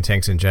paper or think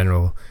tanks in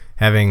general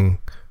having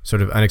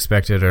sort of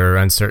unexpected or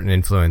uncertain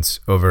influence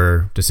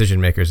over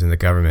decision makers in the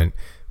government,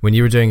 when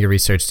you were doing your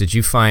research, did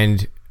you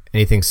find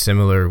anything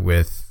similar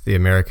with the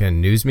American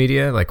news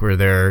media? Like,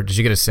 did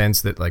you get a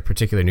sense that like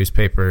particular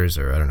newspapers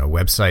or, I don't know,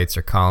 websites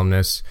or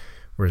columnists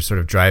were sort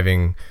of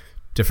driving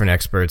different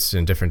experts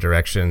in different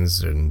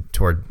directions and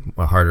toward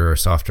a harder or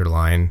softer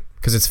line?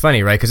 Because it's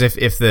funny, right? Because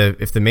if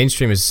the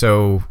mainstream is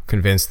so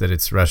convinced that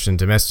it's Russian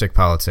domestic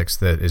politics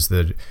that is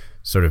the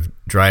sort of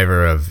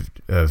driver of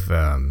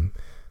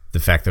the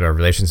fact that our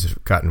relations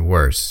have gotten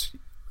worse,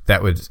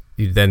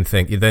 you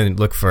then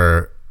look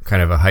for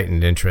kind of a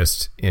heightened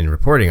interest in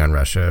reporting on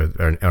Russia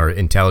or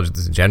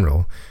intelligence in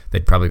general.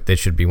 They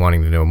should be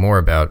wanting to know more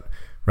about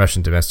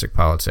Russian domestic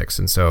politics,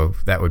 and so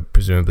that would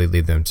presumably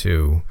lead them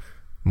to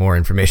more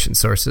information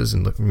sources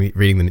and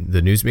reading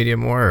the news media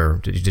more. Or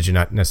did you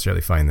not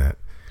necessarily find that?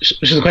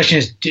 So the question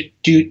is,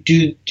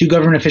 do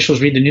government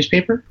officials read the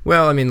newspaper?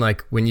 Well, I mean,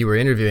 like when you were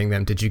interviewing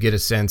them, did you get a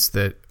sense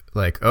that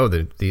like, oh,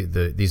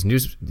 these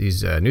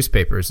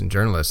newspapers and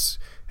journalists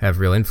have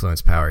real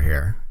influence power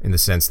here, in the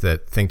sense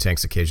that think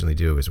tanks occasionally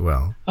do as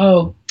well?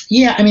 Oh,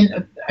 yeah. I mean,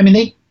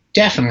 they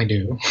definitely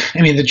do.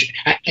 I mean,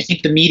 I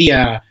think the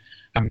media.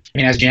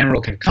 As a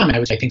general kind of comment,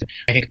 I think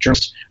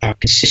journalists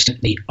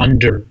consistently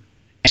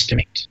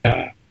underestimate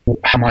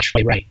how much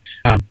they write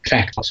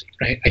fact policy,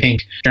 right? I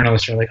think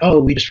journalists are like, oh,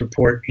 we just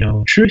report,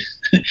 truth.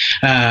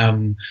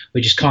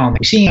 We just call them like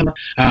we see them.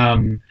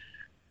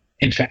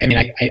 In fact,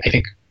 I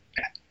think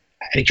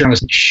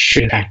journalists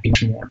should in fact be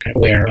much more kind of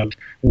aware of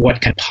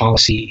what kind of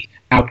policy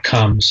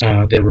outcomes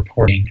their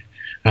reporting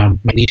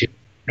might lead to,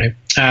 right?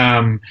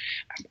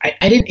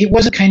 It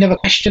wasn't kind of a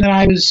question that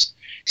I was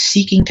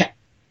seeking to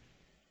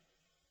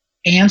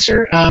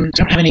answer. I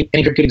don't have any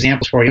very good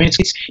examples for you. I mean,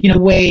 it's the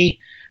way.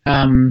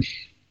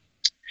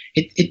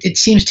 It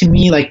seems to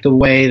me like the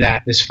way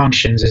that this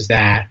functions is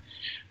that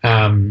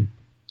the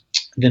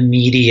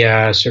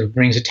media sort of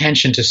brings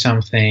attention to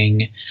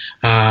something,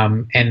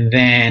 and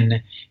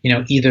then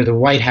either the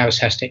White House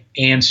has to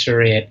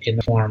answer it in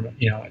the form of,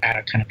 at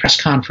a kind of press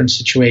conference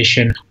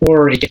situation,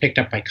 or it gets picked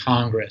up by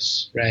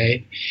Congress,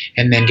 right,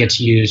 and then gets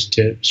used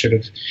to sort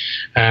of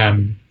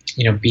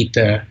beat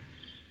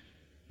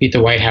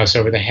the White House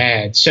over the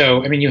head.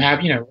 So I mean, you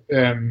have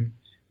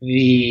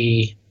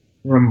the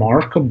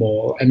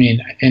remarkable, and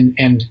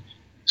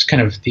it's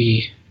kind of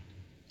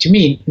to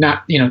me,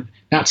 not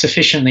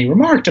sufficiently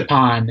remarked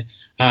upon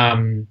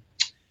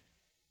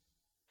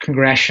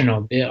congressional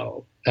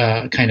bill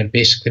kind of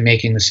basically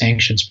making the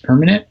sanctions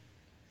permanent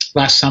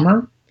last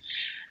summer.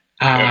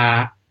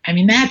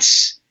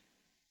 That's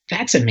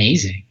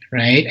amazing,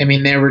 right? I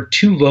mean, there were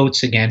 2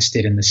 votes against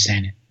it in the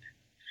Senate,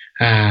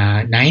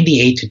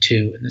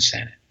 98-2 in the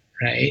Senate,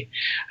 right?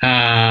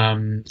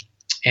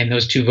 And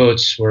those 2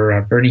 votes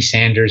were Bernie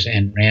Sanders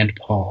and Rand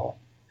Paul,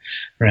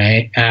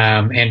 right?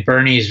 And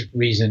Bernie's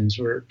reasons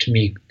were, to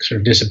me, sort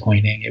of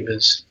disappointing.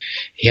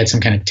 He had some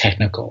kind of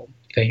technical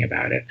thing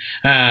about it.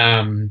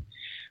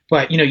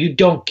 But you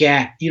don't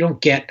get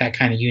that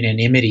kind of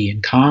unanimity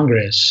in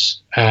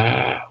Congress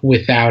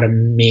without a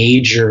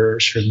major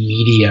sort of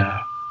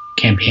media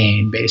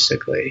campaign,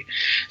 basically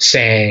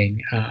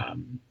saying,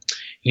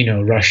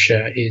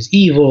 Russia is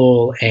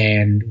evil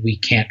and we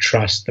can't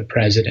trust the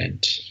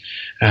president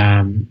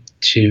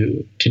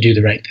to do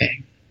the right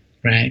thing,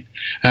 right?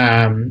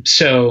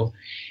 So,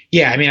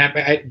 yeah, I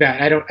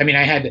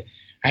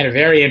had a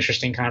very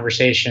interesting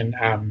conversation.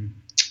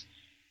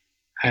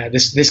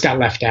 This got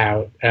left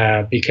out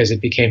because it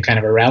became kind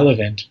of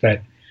irrelevant.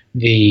 But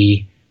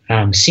the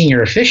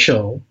senior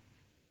official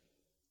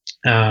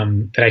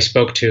that I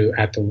spoke to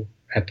at the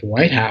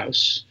White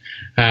House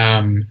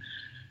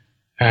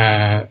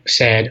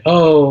said,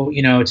 "Oh,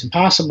 it's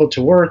impossible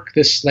to work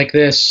like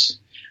this.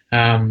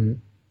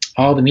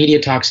 All the media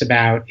talks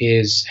about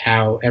is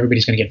how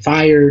everybody's going to get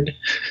fired,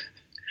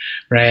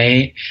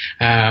 right?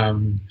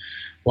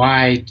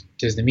 Why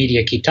does the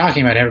media keep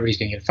talking about everybody's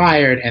going to get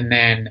fired?" And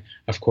then,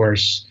 of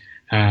course,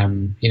 I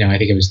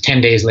think it was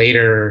 10 days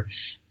later,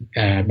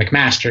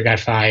 McMaster got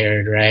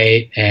fired,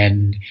 right?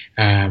 And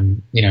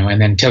and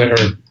then 10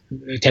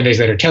 days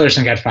later,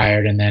 Tillerson got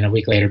fired, and then a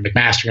week later,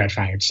 McMaster got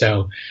fired.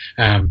 So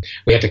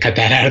we had to cut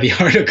that out of the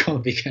article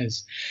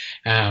because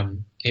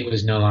it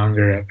was no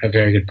longer a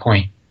very good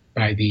point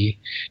by the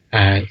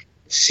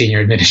senior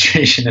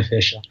administration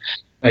official.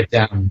 But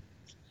the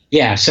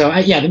media.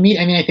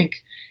 I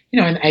think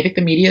and I think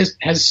the media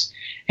has,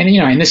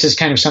 and this is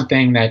kind of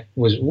something that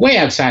was way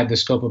outside the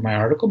scope of my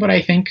article, but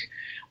I think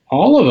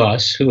all of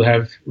us who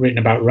have written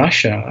about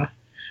Russia,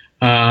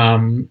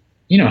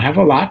 have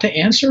a lot to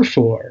answer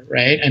for,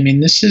 right? I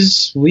mean,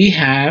 we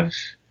have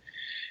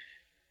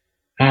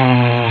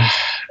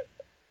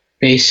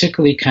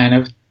basically kind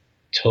of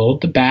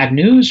told the bad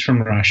news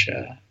from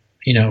Russia,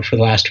 for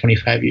the last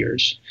 25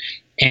 years.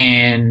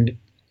 And,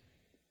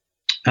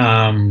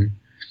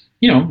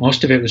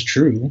 most of it was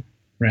true,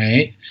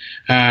 right?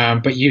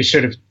 But you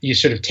sort of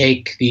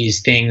take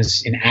these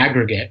things in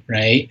aggregate,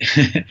 right?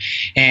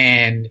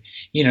 And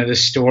the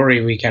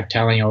story we kept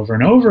telling over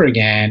and over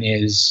again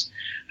is,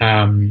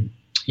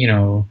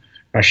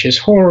 Russia is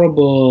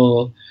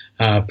horrible.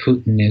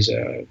 Putin is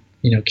a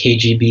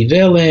KGB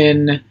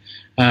villain.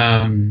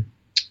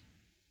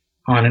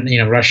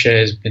 Russia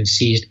has been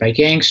seized by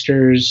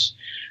gangsters.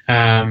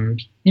 Again,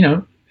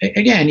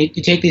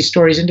 you take these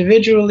stories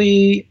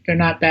individually; they're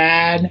not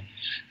bad.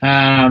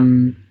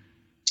 You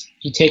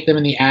take them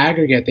in the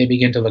aggregate, they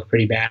begin to look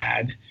pretty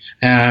bad.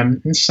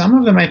 And some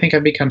of them, I think,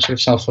 have become sort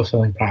of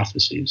self-fulfilling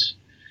prophecies.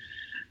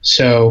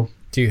 So,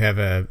 do you have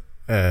a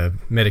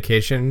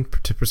medication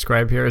to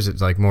prescribe here? Is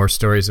it like more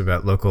stories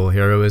about local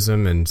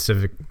heroism and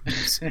civic,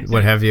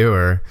 what have you,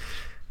 or?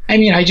 I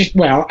mean,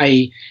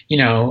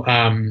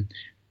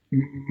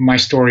 my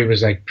story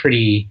was like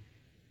pretty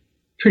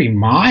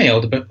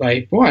mild, but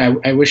like, boy,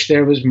 I wish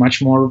there was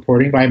much more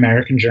reporting by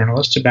American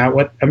journalists about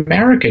what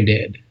America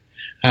did,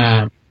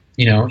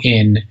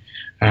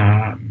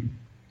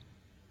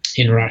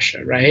 in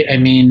Russia, right? I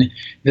mean,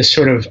 this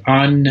sort of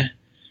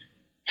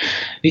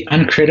the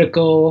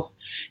uncritical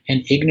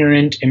and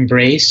ignorant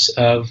embrace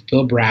of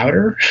Bill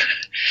Browder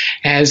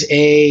as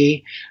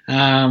a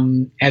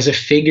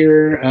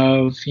figure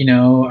of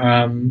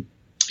human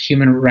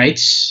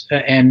rights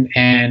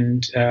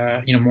and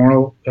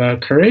moral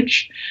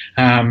courage,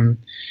 and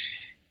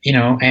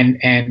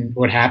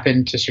what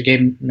happened to Sergei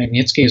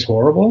Magnitsky is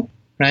horrible,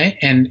 right?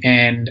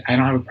 And I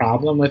don't have a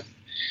problem with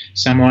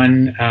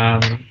someone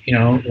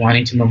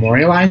wanting to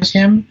memorialize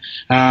him,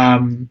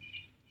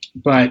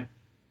 but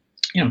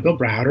Bill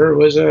Browder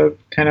was a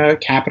kind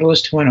of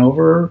capitalist who went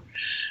over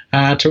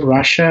to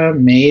Russia,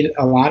 made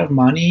a lot of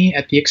money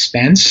at the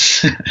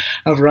expense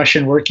of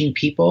Russian working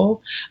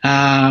people.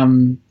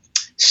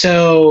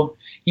 So,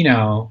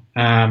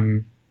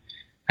 I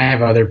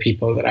have other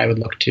people that I would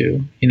look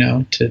to,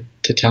 to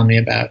tell me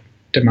about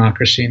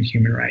democracy and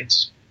human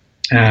rights.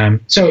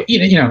 So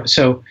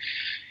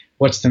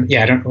what's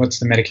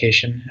the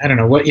medication? I don't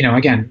know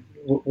again,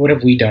 what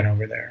have we done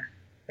over there?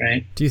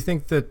 Right. Do you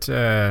think that,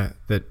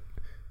 that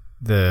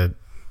the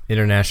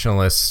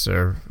internationalists,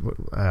 or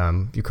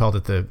you called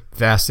it the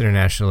vast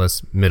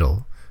internationalist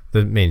middle,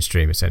 the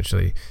mainstream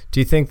essentially,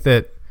 do you think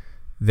that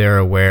they're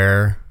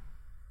aware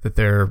that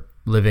they're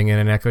living in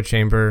an echo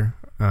chamber?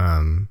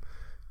 Are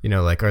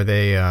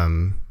they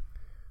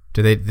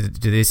do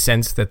they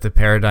sense that the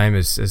paradigm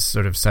is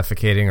sort of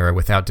suffocating or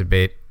without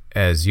debate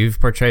as you've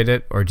portrayed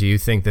it, or do you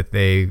think that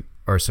they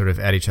are sort of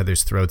at each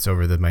other's throats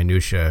over the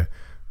minutia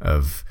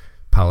of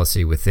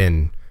policy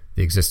within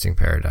the existing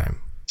paradigm?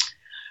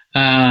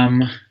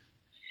 I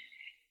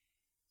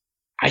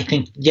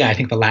think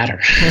the latter.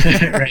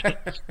 Right.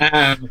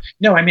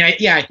 No, I mean, I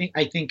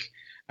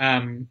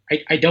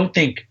don't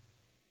think,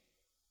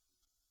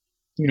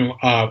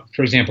 for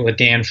example, a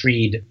Dan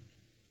Fried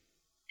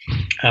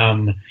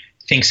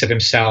thinks of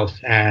himself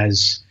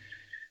as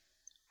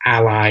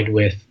allied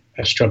with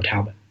Strobe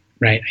Talbot,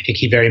 right? I think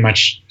he very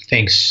much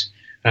thinks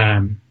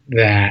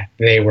that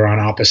they were on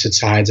opposite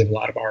sides of a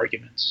lot of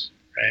arguments,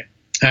 right?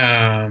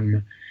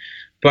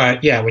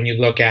 But yeah, when you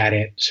look at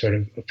it sort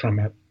of from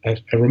a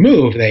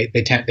remove, they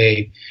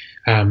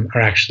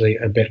are actually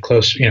a bit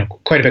closer,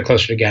 quite a bit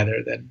closer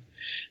together than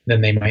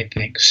they might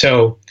think.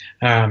 So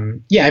I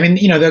mean,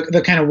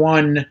 the kind of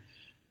one,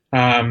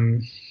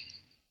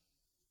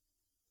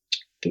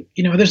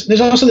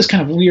 there's also this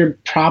kind of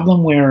weird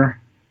problem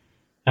where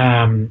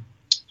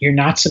you're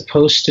not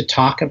supposed to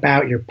talk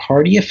about your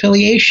party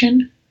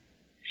affiliation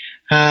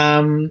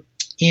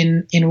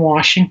in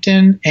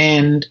Washington,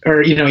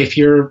 or if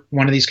you're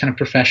one of these kind of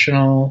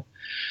professional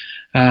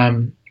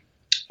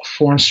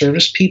foreign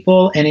service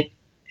people, and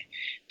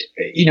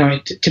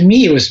to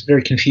me it was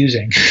very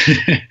confusing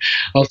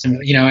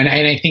ultimately, and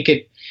I think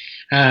it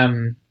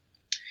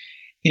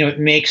it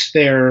makes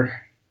their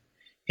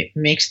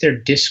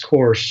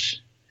discourse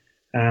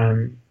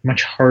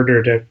much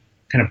harder to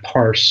kind of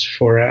parse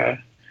for a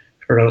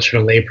sort of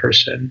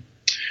layperson.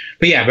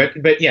 But yeah,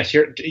 but yes,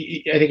 I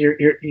think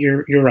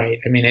you're right.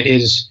 I mean, it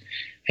is.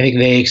 I think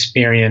they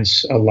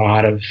experience a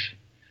lot of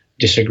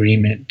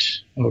disagreement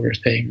over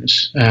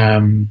things.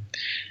 But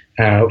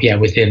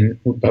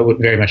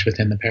very much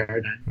within the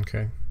paradigm.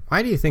 Okay.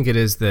 Why do you think it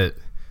is that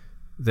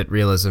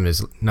realism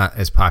is not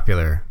as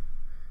popular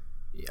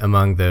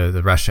among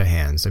the Russia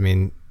hands? I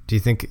mean, do you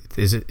think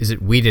is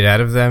it weeded out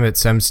of them at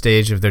some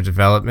stage of their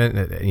development?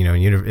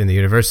 In the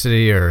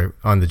university or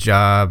on the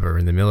job or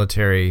in the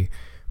military,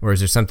 or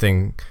is there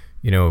something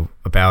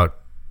about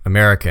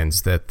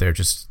Americans that they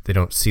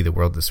don't see the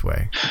world this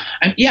way?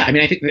 I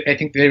mean, I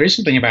think there is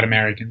something about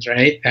Americans,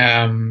 right?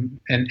 And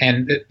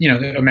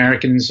the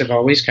Americans have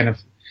always kind of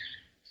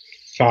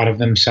thought of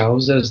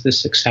themselves as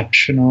this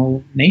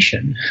exceptional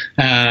nation,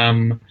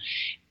 and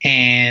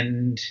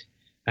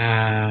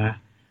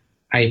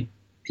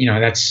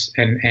that's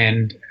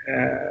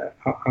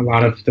a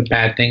lot of the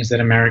bad things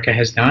that America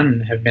has done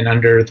have been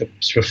under the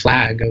sort of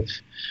flag of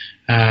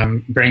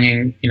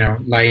bringing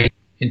light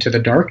into the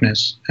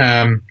darkness.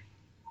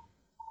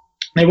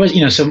 there was,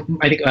 so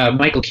I think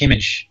Michael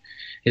Kimmage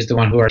is the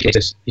one who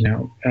articulates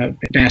this,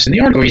 best in the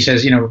article. He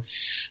says,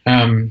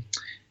 um,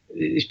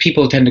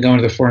 people tend to go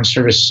into the Foreign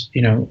Service,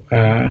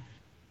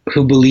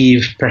 who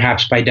believe,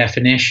 perhaps by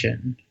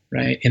definition,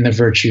 right, in the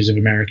virtues of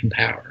American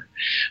power.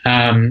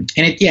 I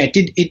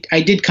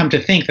did come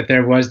to think that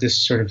there was this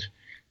sort of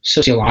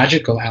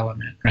sociological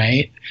element,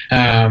 right?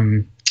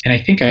 And I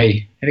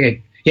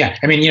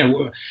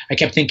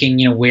kept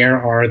thinking, where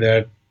are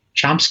the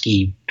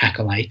Chomsky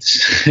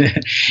acolytes?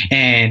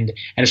 And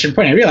at a certain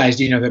point, I realized,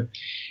 that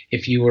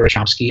if you were a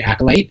Chomsky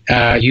acolyte,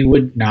 you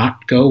would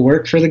not go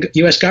work for the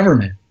U.S.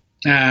 government,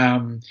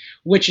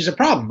 which is a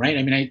problem, right?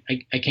 I mean,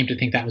 I came to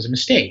think that was a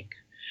mistake.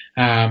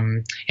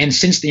 And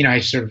since, I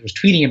sort of was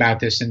tweeting about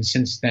this, and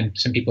since then,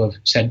 some people have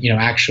said,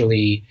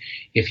 actually,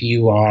 if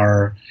you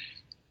are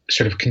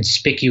sort of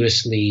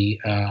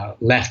conspicuously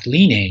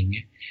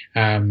left-leaning,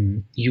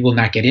 you will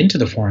not get into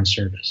the Foreign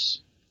Service.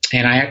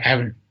 And I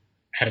haven't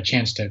had a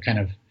chance to kind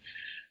of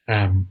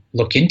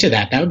look into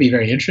that. That would be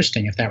very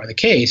interesting if that were the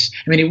case.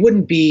 I mean, it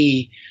wouldn't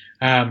be,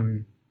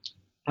 on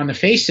the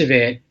face of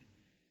it,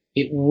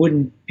 it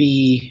wouldn't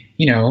be,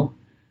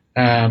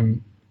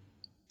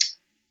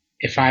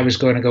 if I was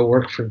going to go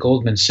work for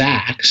Goldman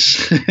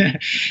Sachs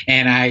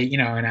and I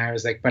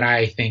was like, but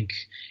I think,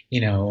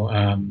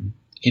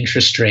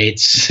 interest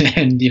rates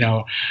and,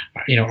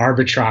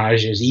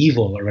 arbitrage is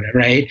evil or whatever,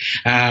 right?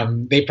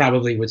 They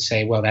probably would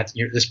say, well,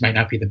 this might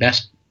not be the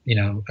best,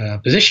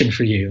 position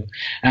for you.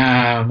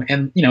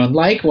 And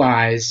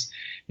likewise,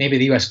 maybe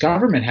the U.S.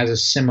 government has a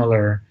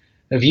similar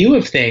view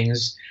of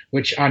things,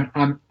 which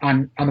on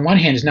the one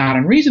hand is not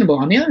unreasonable.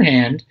 On the other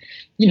hand,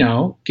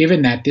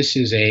 given that this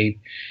is a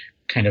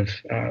kind of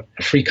a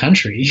free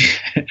country,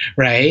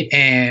 right?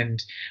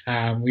 And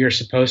we are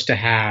supposed to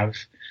have,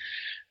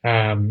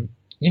 a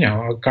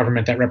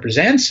government that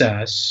represents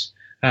us.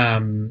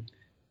 In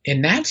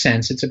that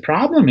sense, it's a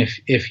problem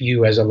if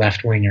you, as a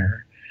left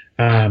winger,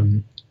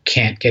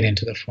 can't get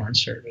into the Foreign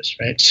Service,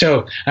 right?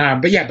 So,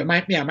 but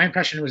my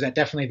impression was that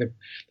definitely the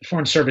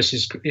Foreign Service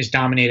is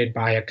dominated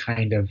by a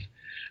kind of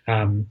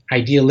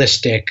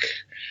idealistic,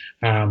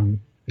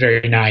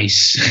 very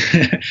nice,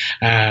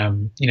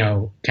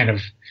 kind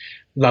of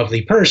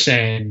lovely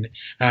person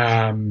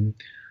who,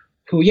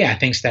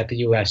 thinks that the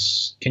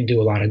U.S. can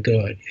do a lot of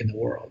good in the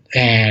world,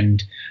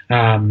 and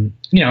and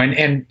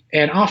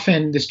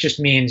often this just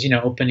means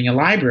opening a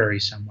library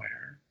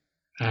somewhere,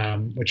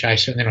 which I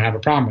certainly don't have a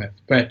problem with.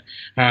 But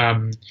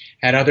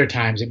at other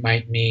times, it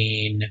might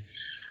mean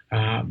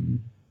all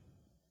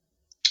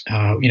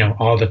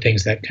the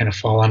things that kind of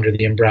fall under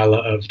the umbrella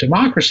of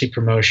democracy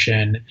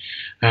promotion,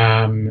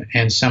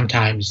 and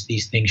sometimes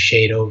these things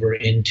shade over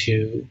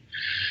into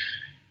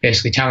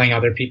basically telling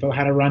other people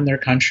how to run their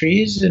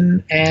countries,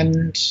 and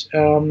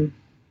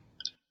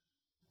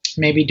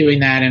maybe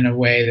doing that in a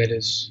way that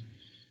is,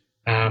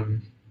 not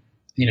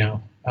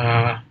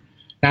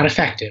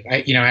effective.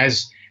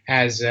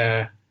 As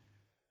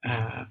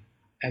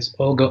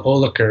Olga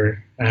Oliker,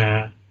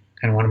 kind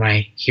of one of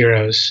my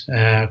heroes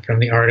from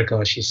the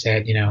article, she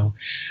said,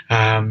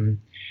 I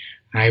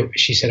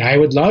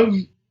would love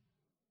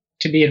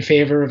to be in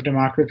favor of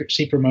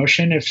democracy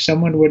promotion if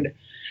someone would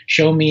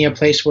show me a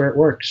place where it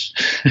works,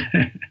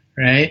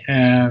 right?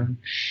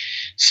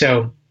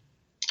 So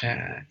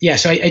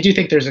I do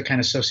think there's a kind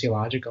of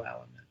sociological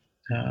element,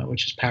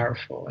 which is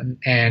powerful,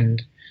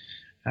 and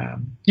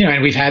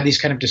we've had these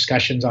kind of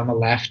discussions on the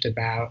left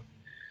about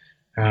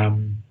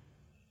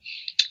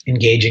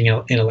engaging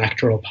in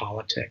electoral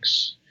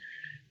politics,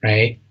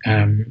 right?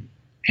 And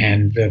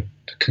the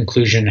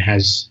conclusion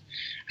has,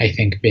 I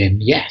think,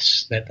 been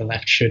yes, that the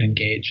left should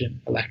engage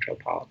in electoral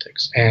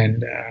politics,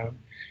 and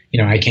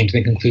I came to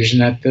the conclusion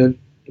that the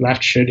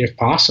left should, if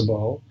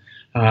possible,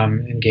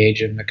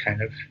 engage in the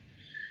kind of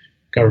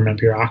government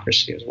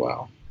bureaucracy as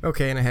well.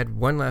 Okay, and I had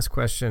one last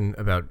question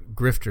about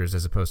grifters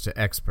as opposed to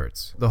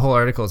experts. The whole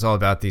article is all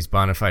about these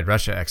bona fide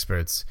Russia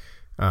experts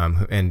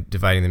and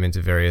dividing them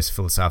into various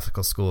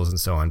philosophical schools and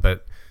so on.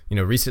 But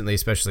recently,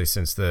 especially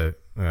since the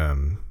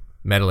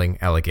meddling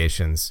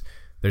allegations,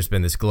 there's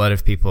been this glut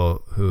of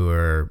people who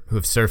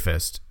have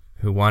surfaced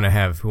who want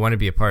to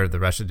be a part of the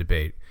Russia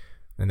debate.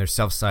 And they're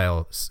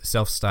self-styled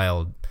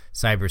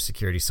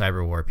cybersecurity,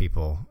 cyber war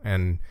people.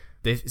 And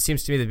it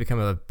seems to me they've become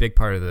a big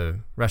part of the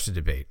Russia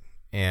debate.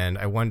 And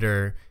I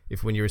wonder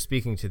if when you were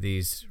speaking to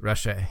these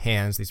Russia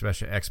hands, these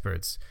Russia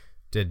experts,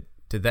 did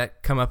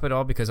that come up at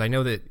all? Because I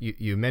know that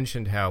you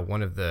mentioned how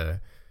one of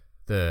the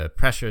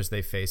pressures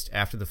they faced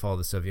after the fall of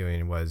the Soviet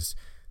Union was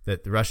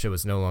that Russia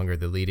was no longer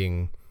the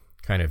leading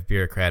kind of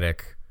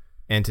bureaucratic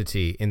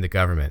entity in the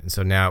government. And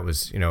so now it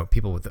was,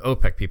 people with the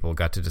OPEC people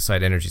got to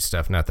decide energy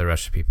stuff, not the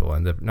Russia people.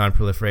 And the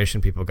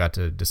non-proliferation people got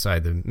to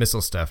decide the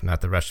missile stuff,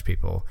 not the Russia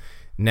people.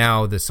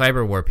 Now the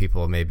cyber war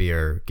people maybe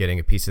are getting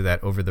a piece of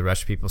that over the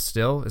Russia people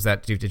still.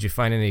 Did you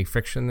find any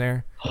friction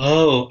there?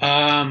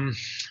 I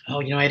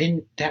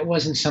didn't, that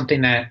wasn't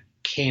something that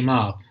came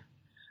up.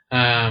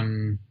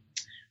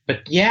 But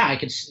yeah, I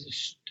could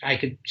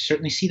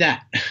certainly see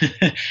that.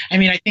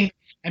 I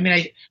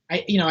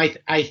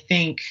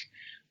think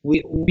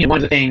one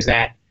of the things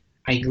that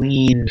I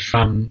gleaned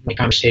from my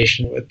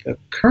conversation with the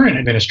current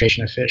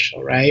administration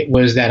official, right,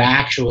 was that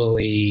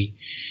actually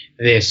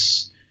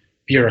this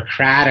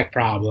bureaucratic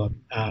problem,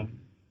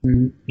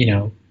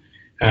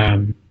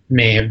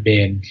 may have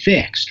been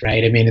fixed,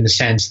 right? I mean, in the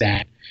sense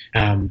that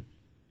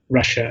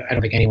Russia, I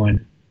don't think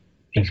anyone,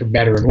 for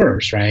better or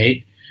worse,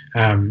 right?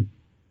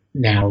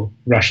 Now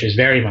Russia is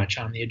very much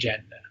on the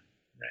agenda,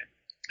 right?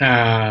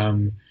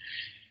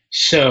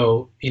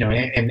 So,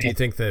 and do you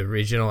think the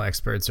regional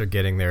experts are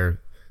getting their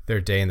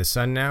day in the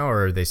sun now,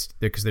 or are they?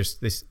 Because there's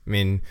this. I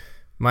mean,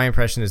 my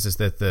impression is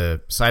that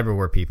the cyber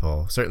war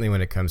people, certainly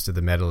when it comes to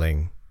the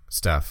meddling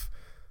stuff,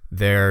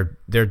 they're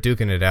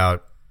duking it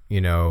out,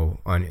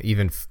 on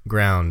even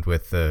ground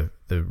with the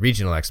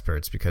regional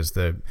experts, because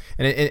and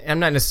I'm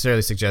not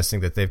necessarily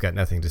suggesting that they've got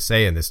nothing to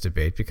say in this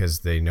debate,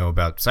 because they know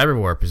about cyber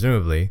war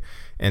presumably,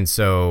 and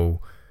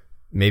so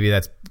maybe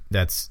that's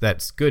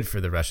good for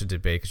the Russia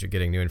debate because you're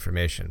getting new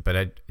information. But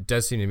it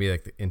does seem to me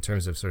like in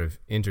terms of sort of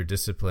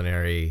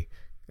interdisciplinary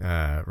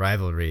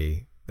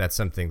rivalry, that's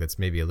something that's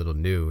maybe a little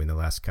new in the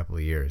last couple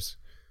of years,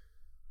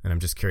 and I'm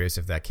just curious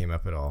if that came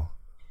up at all.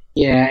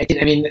 Yeah, I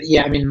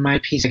mean, my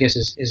piece, I guess,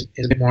 is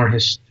a bit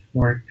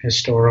more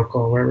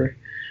historical, where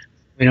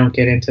we don't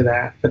get into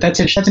that. But that's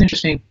an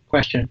interesting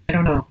question. I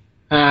don't know.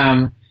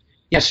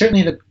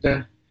 Certainly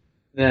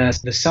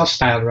the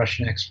self-styled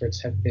Russian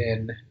experts have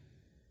been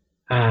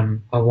a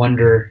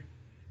wonder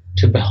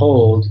to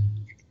behold.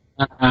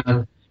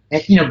 But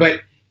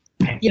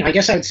I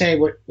guess I would say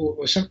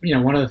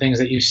one of the things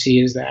that you see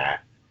is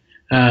that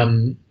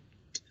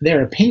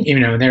their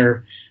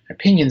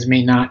opinions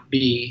may not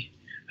be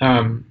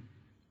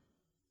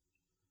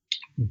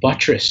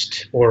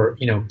buttressed or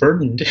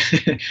burdened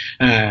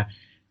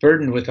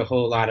with a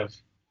whole lot of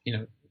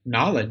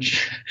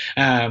knowledge,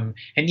 and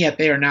yet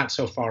they are not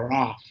so far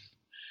off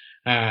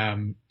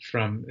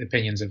from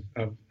opinions of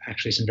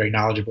actually some very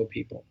knowledgeable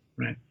people,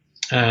 right?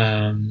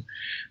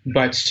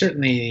 But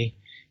certainly,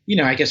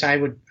 I guess I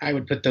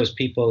would put those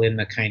people in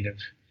the kind of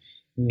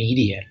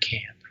media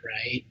camp,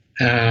 right?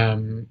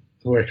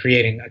 Who are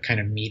creating a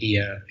kind of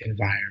media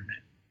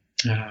environment,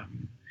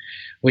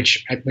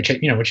 which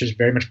is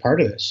very much part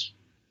of this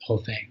whole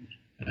thing.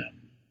 I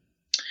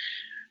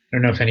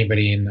don't know if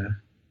anybody in the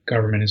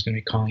government is going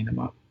to be calling them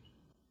up,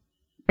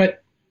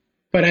 but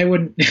I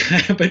wouldn't.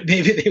 But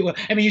maybe they will.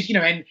 I mean,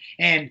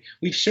 and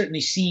we've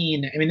certainly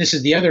seen. I mean, this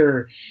is the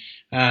other.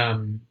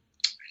 Kind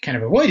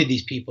of avoided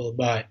these people,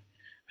 but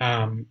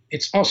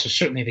it's also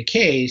certainly the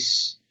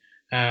case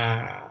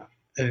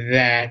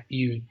that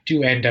you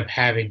do end up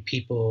having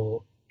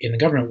people in the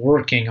government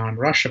working on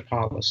Russia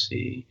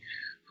policy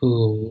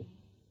who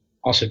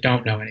also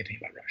don't know anything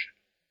about Russia,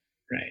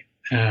 right?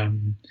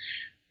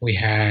 We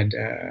had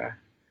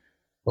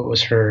what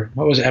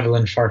was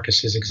Evelyn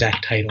Farkas's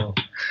exact title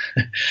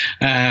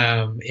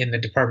in the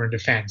Department of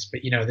Defense,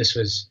 but this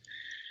was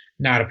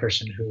not a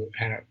person who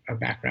had a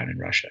background in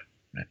Russia,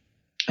 right?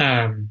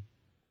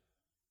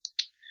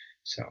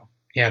 So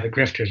yeah, the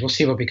grifters. We'll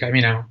see what become.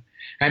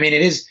 I mean,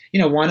 it is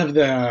one of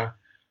the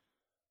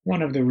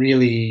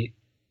really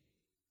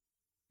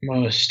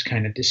most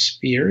kind of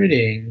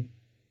dispiriting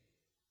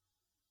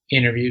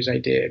interviews I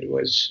did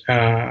was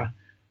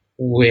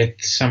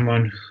with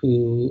someone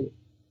who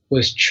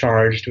was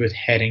charged with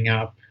heading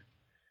up,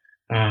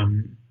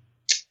 the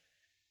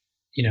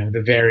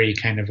very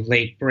kind of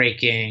late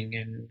breaking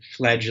and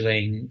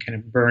fledgling kind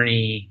of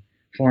Bernie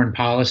foreign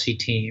policy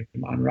team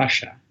on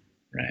Russia,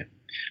 right?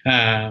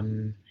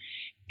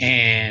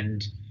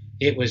 And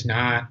it was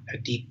not a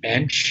deep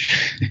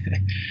bench,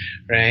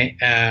 right?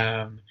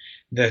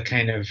 The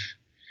kind of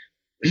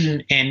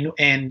and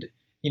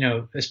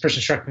this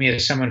person struck me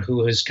as someone who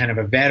was kind of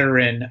a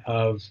veteran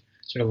of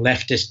sort of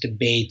leftist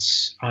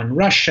debates on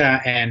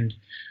Russia and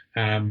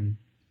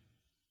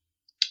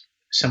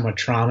somewhat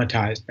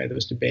traumatized by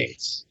those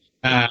debates,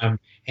 and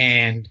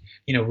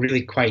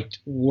really quite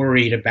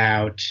worried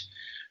about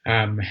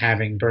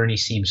having Bernie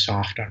seem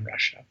soft on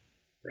Russia,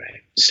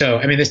 right? So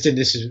I mean, this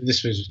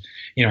was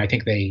I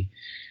think they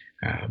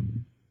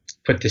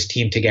put this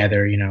team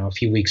together a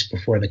few weeks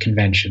before the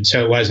convention,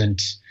 so it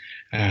wasn't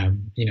a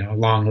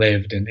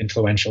long-lived and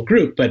influential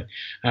group, but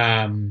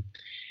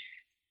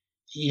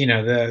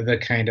the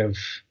kind of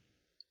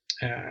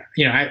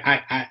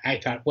I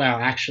thought, well,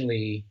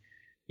 actually,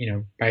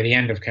 by the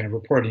end of kind of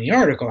reporting the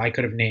article, I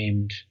could have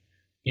named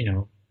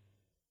 4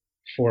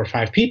 or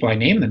 5 people. I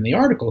named them in the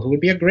article who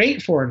would be a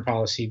great foreign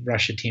policy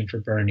Russia team for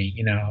Bernie,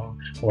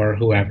 or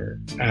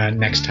whoever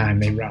next time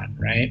they run,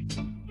 right?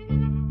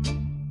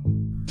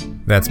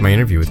 That's my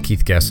interview with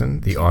Keith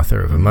Gessen, the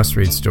author of a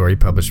must-read story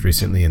published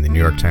recently in the New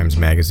York Times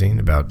Magazine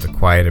about the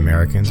quiet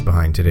Americans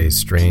behind today's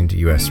strained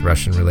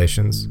U.S.-Russian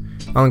relations.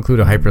 I'll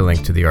include a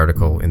hyperlink to the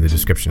article in the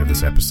description of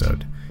this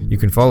episode. You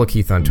can follow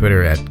Keith on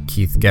Twitter at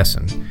Keith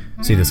Gessen.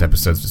 See this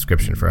episode's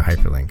description for a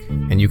hyperlink.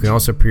 And you can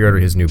also pre-order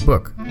his new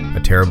book, A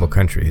Terrible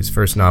Country, his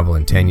first novel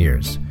in 10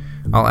 years.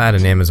 I'll add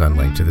an Amazon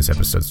link to this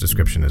episode's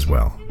description as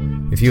well.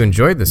 If you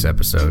enjoyed this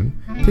episode,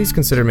 please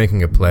consider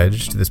making a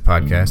pledge to this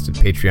podcast at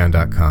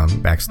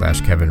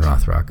patreon.com/Kevin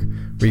Rothrock,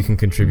 where you can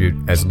contribute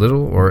as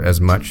little or as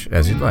much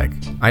as you'd like.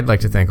 I'd like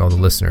to thank all the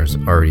listeners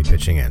already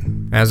pitching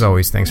in. As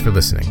always, thanks for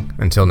listening.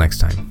 Until next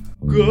time.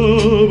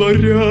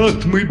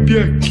 Говорят мы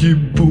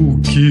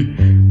бяки-буки,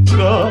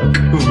 как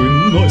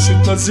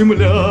выносит нас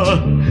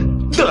земля.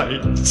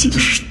 Дайте,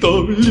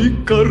 что ли,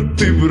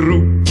 карты в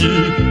руки,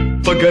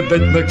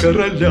 погадать на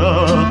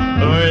короля.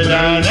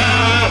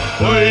 Ой-ля-ля,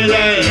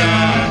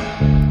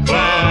 ой-ля-ля.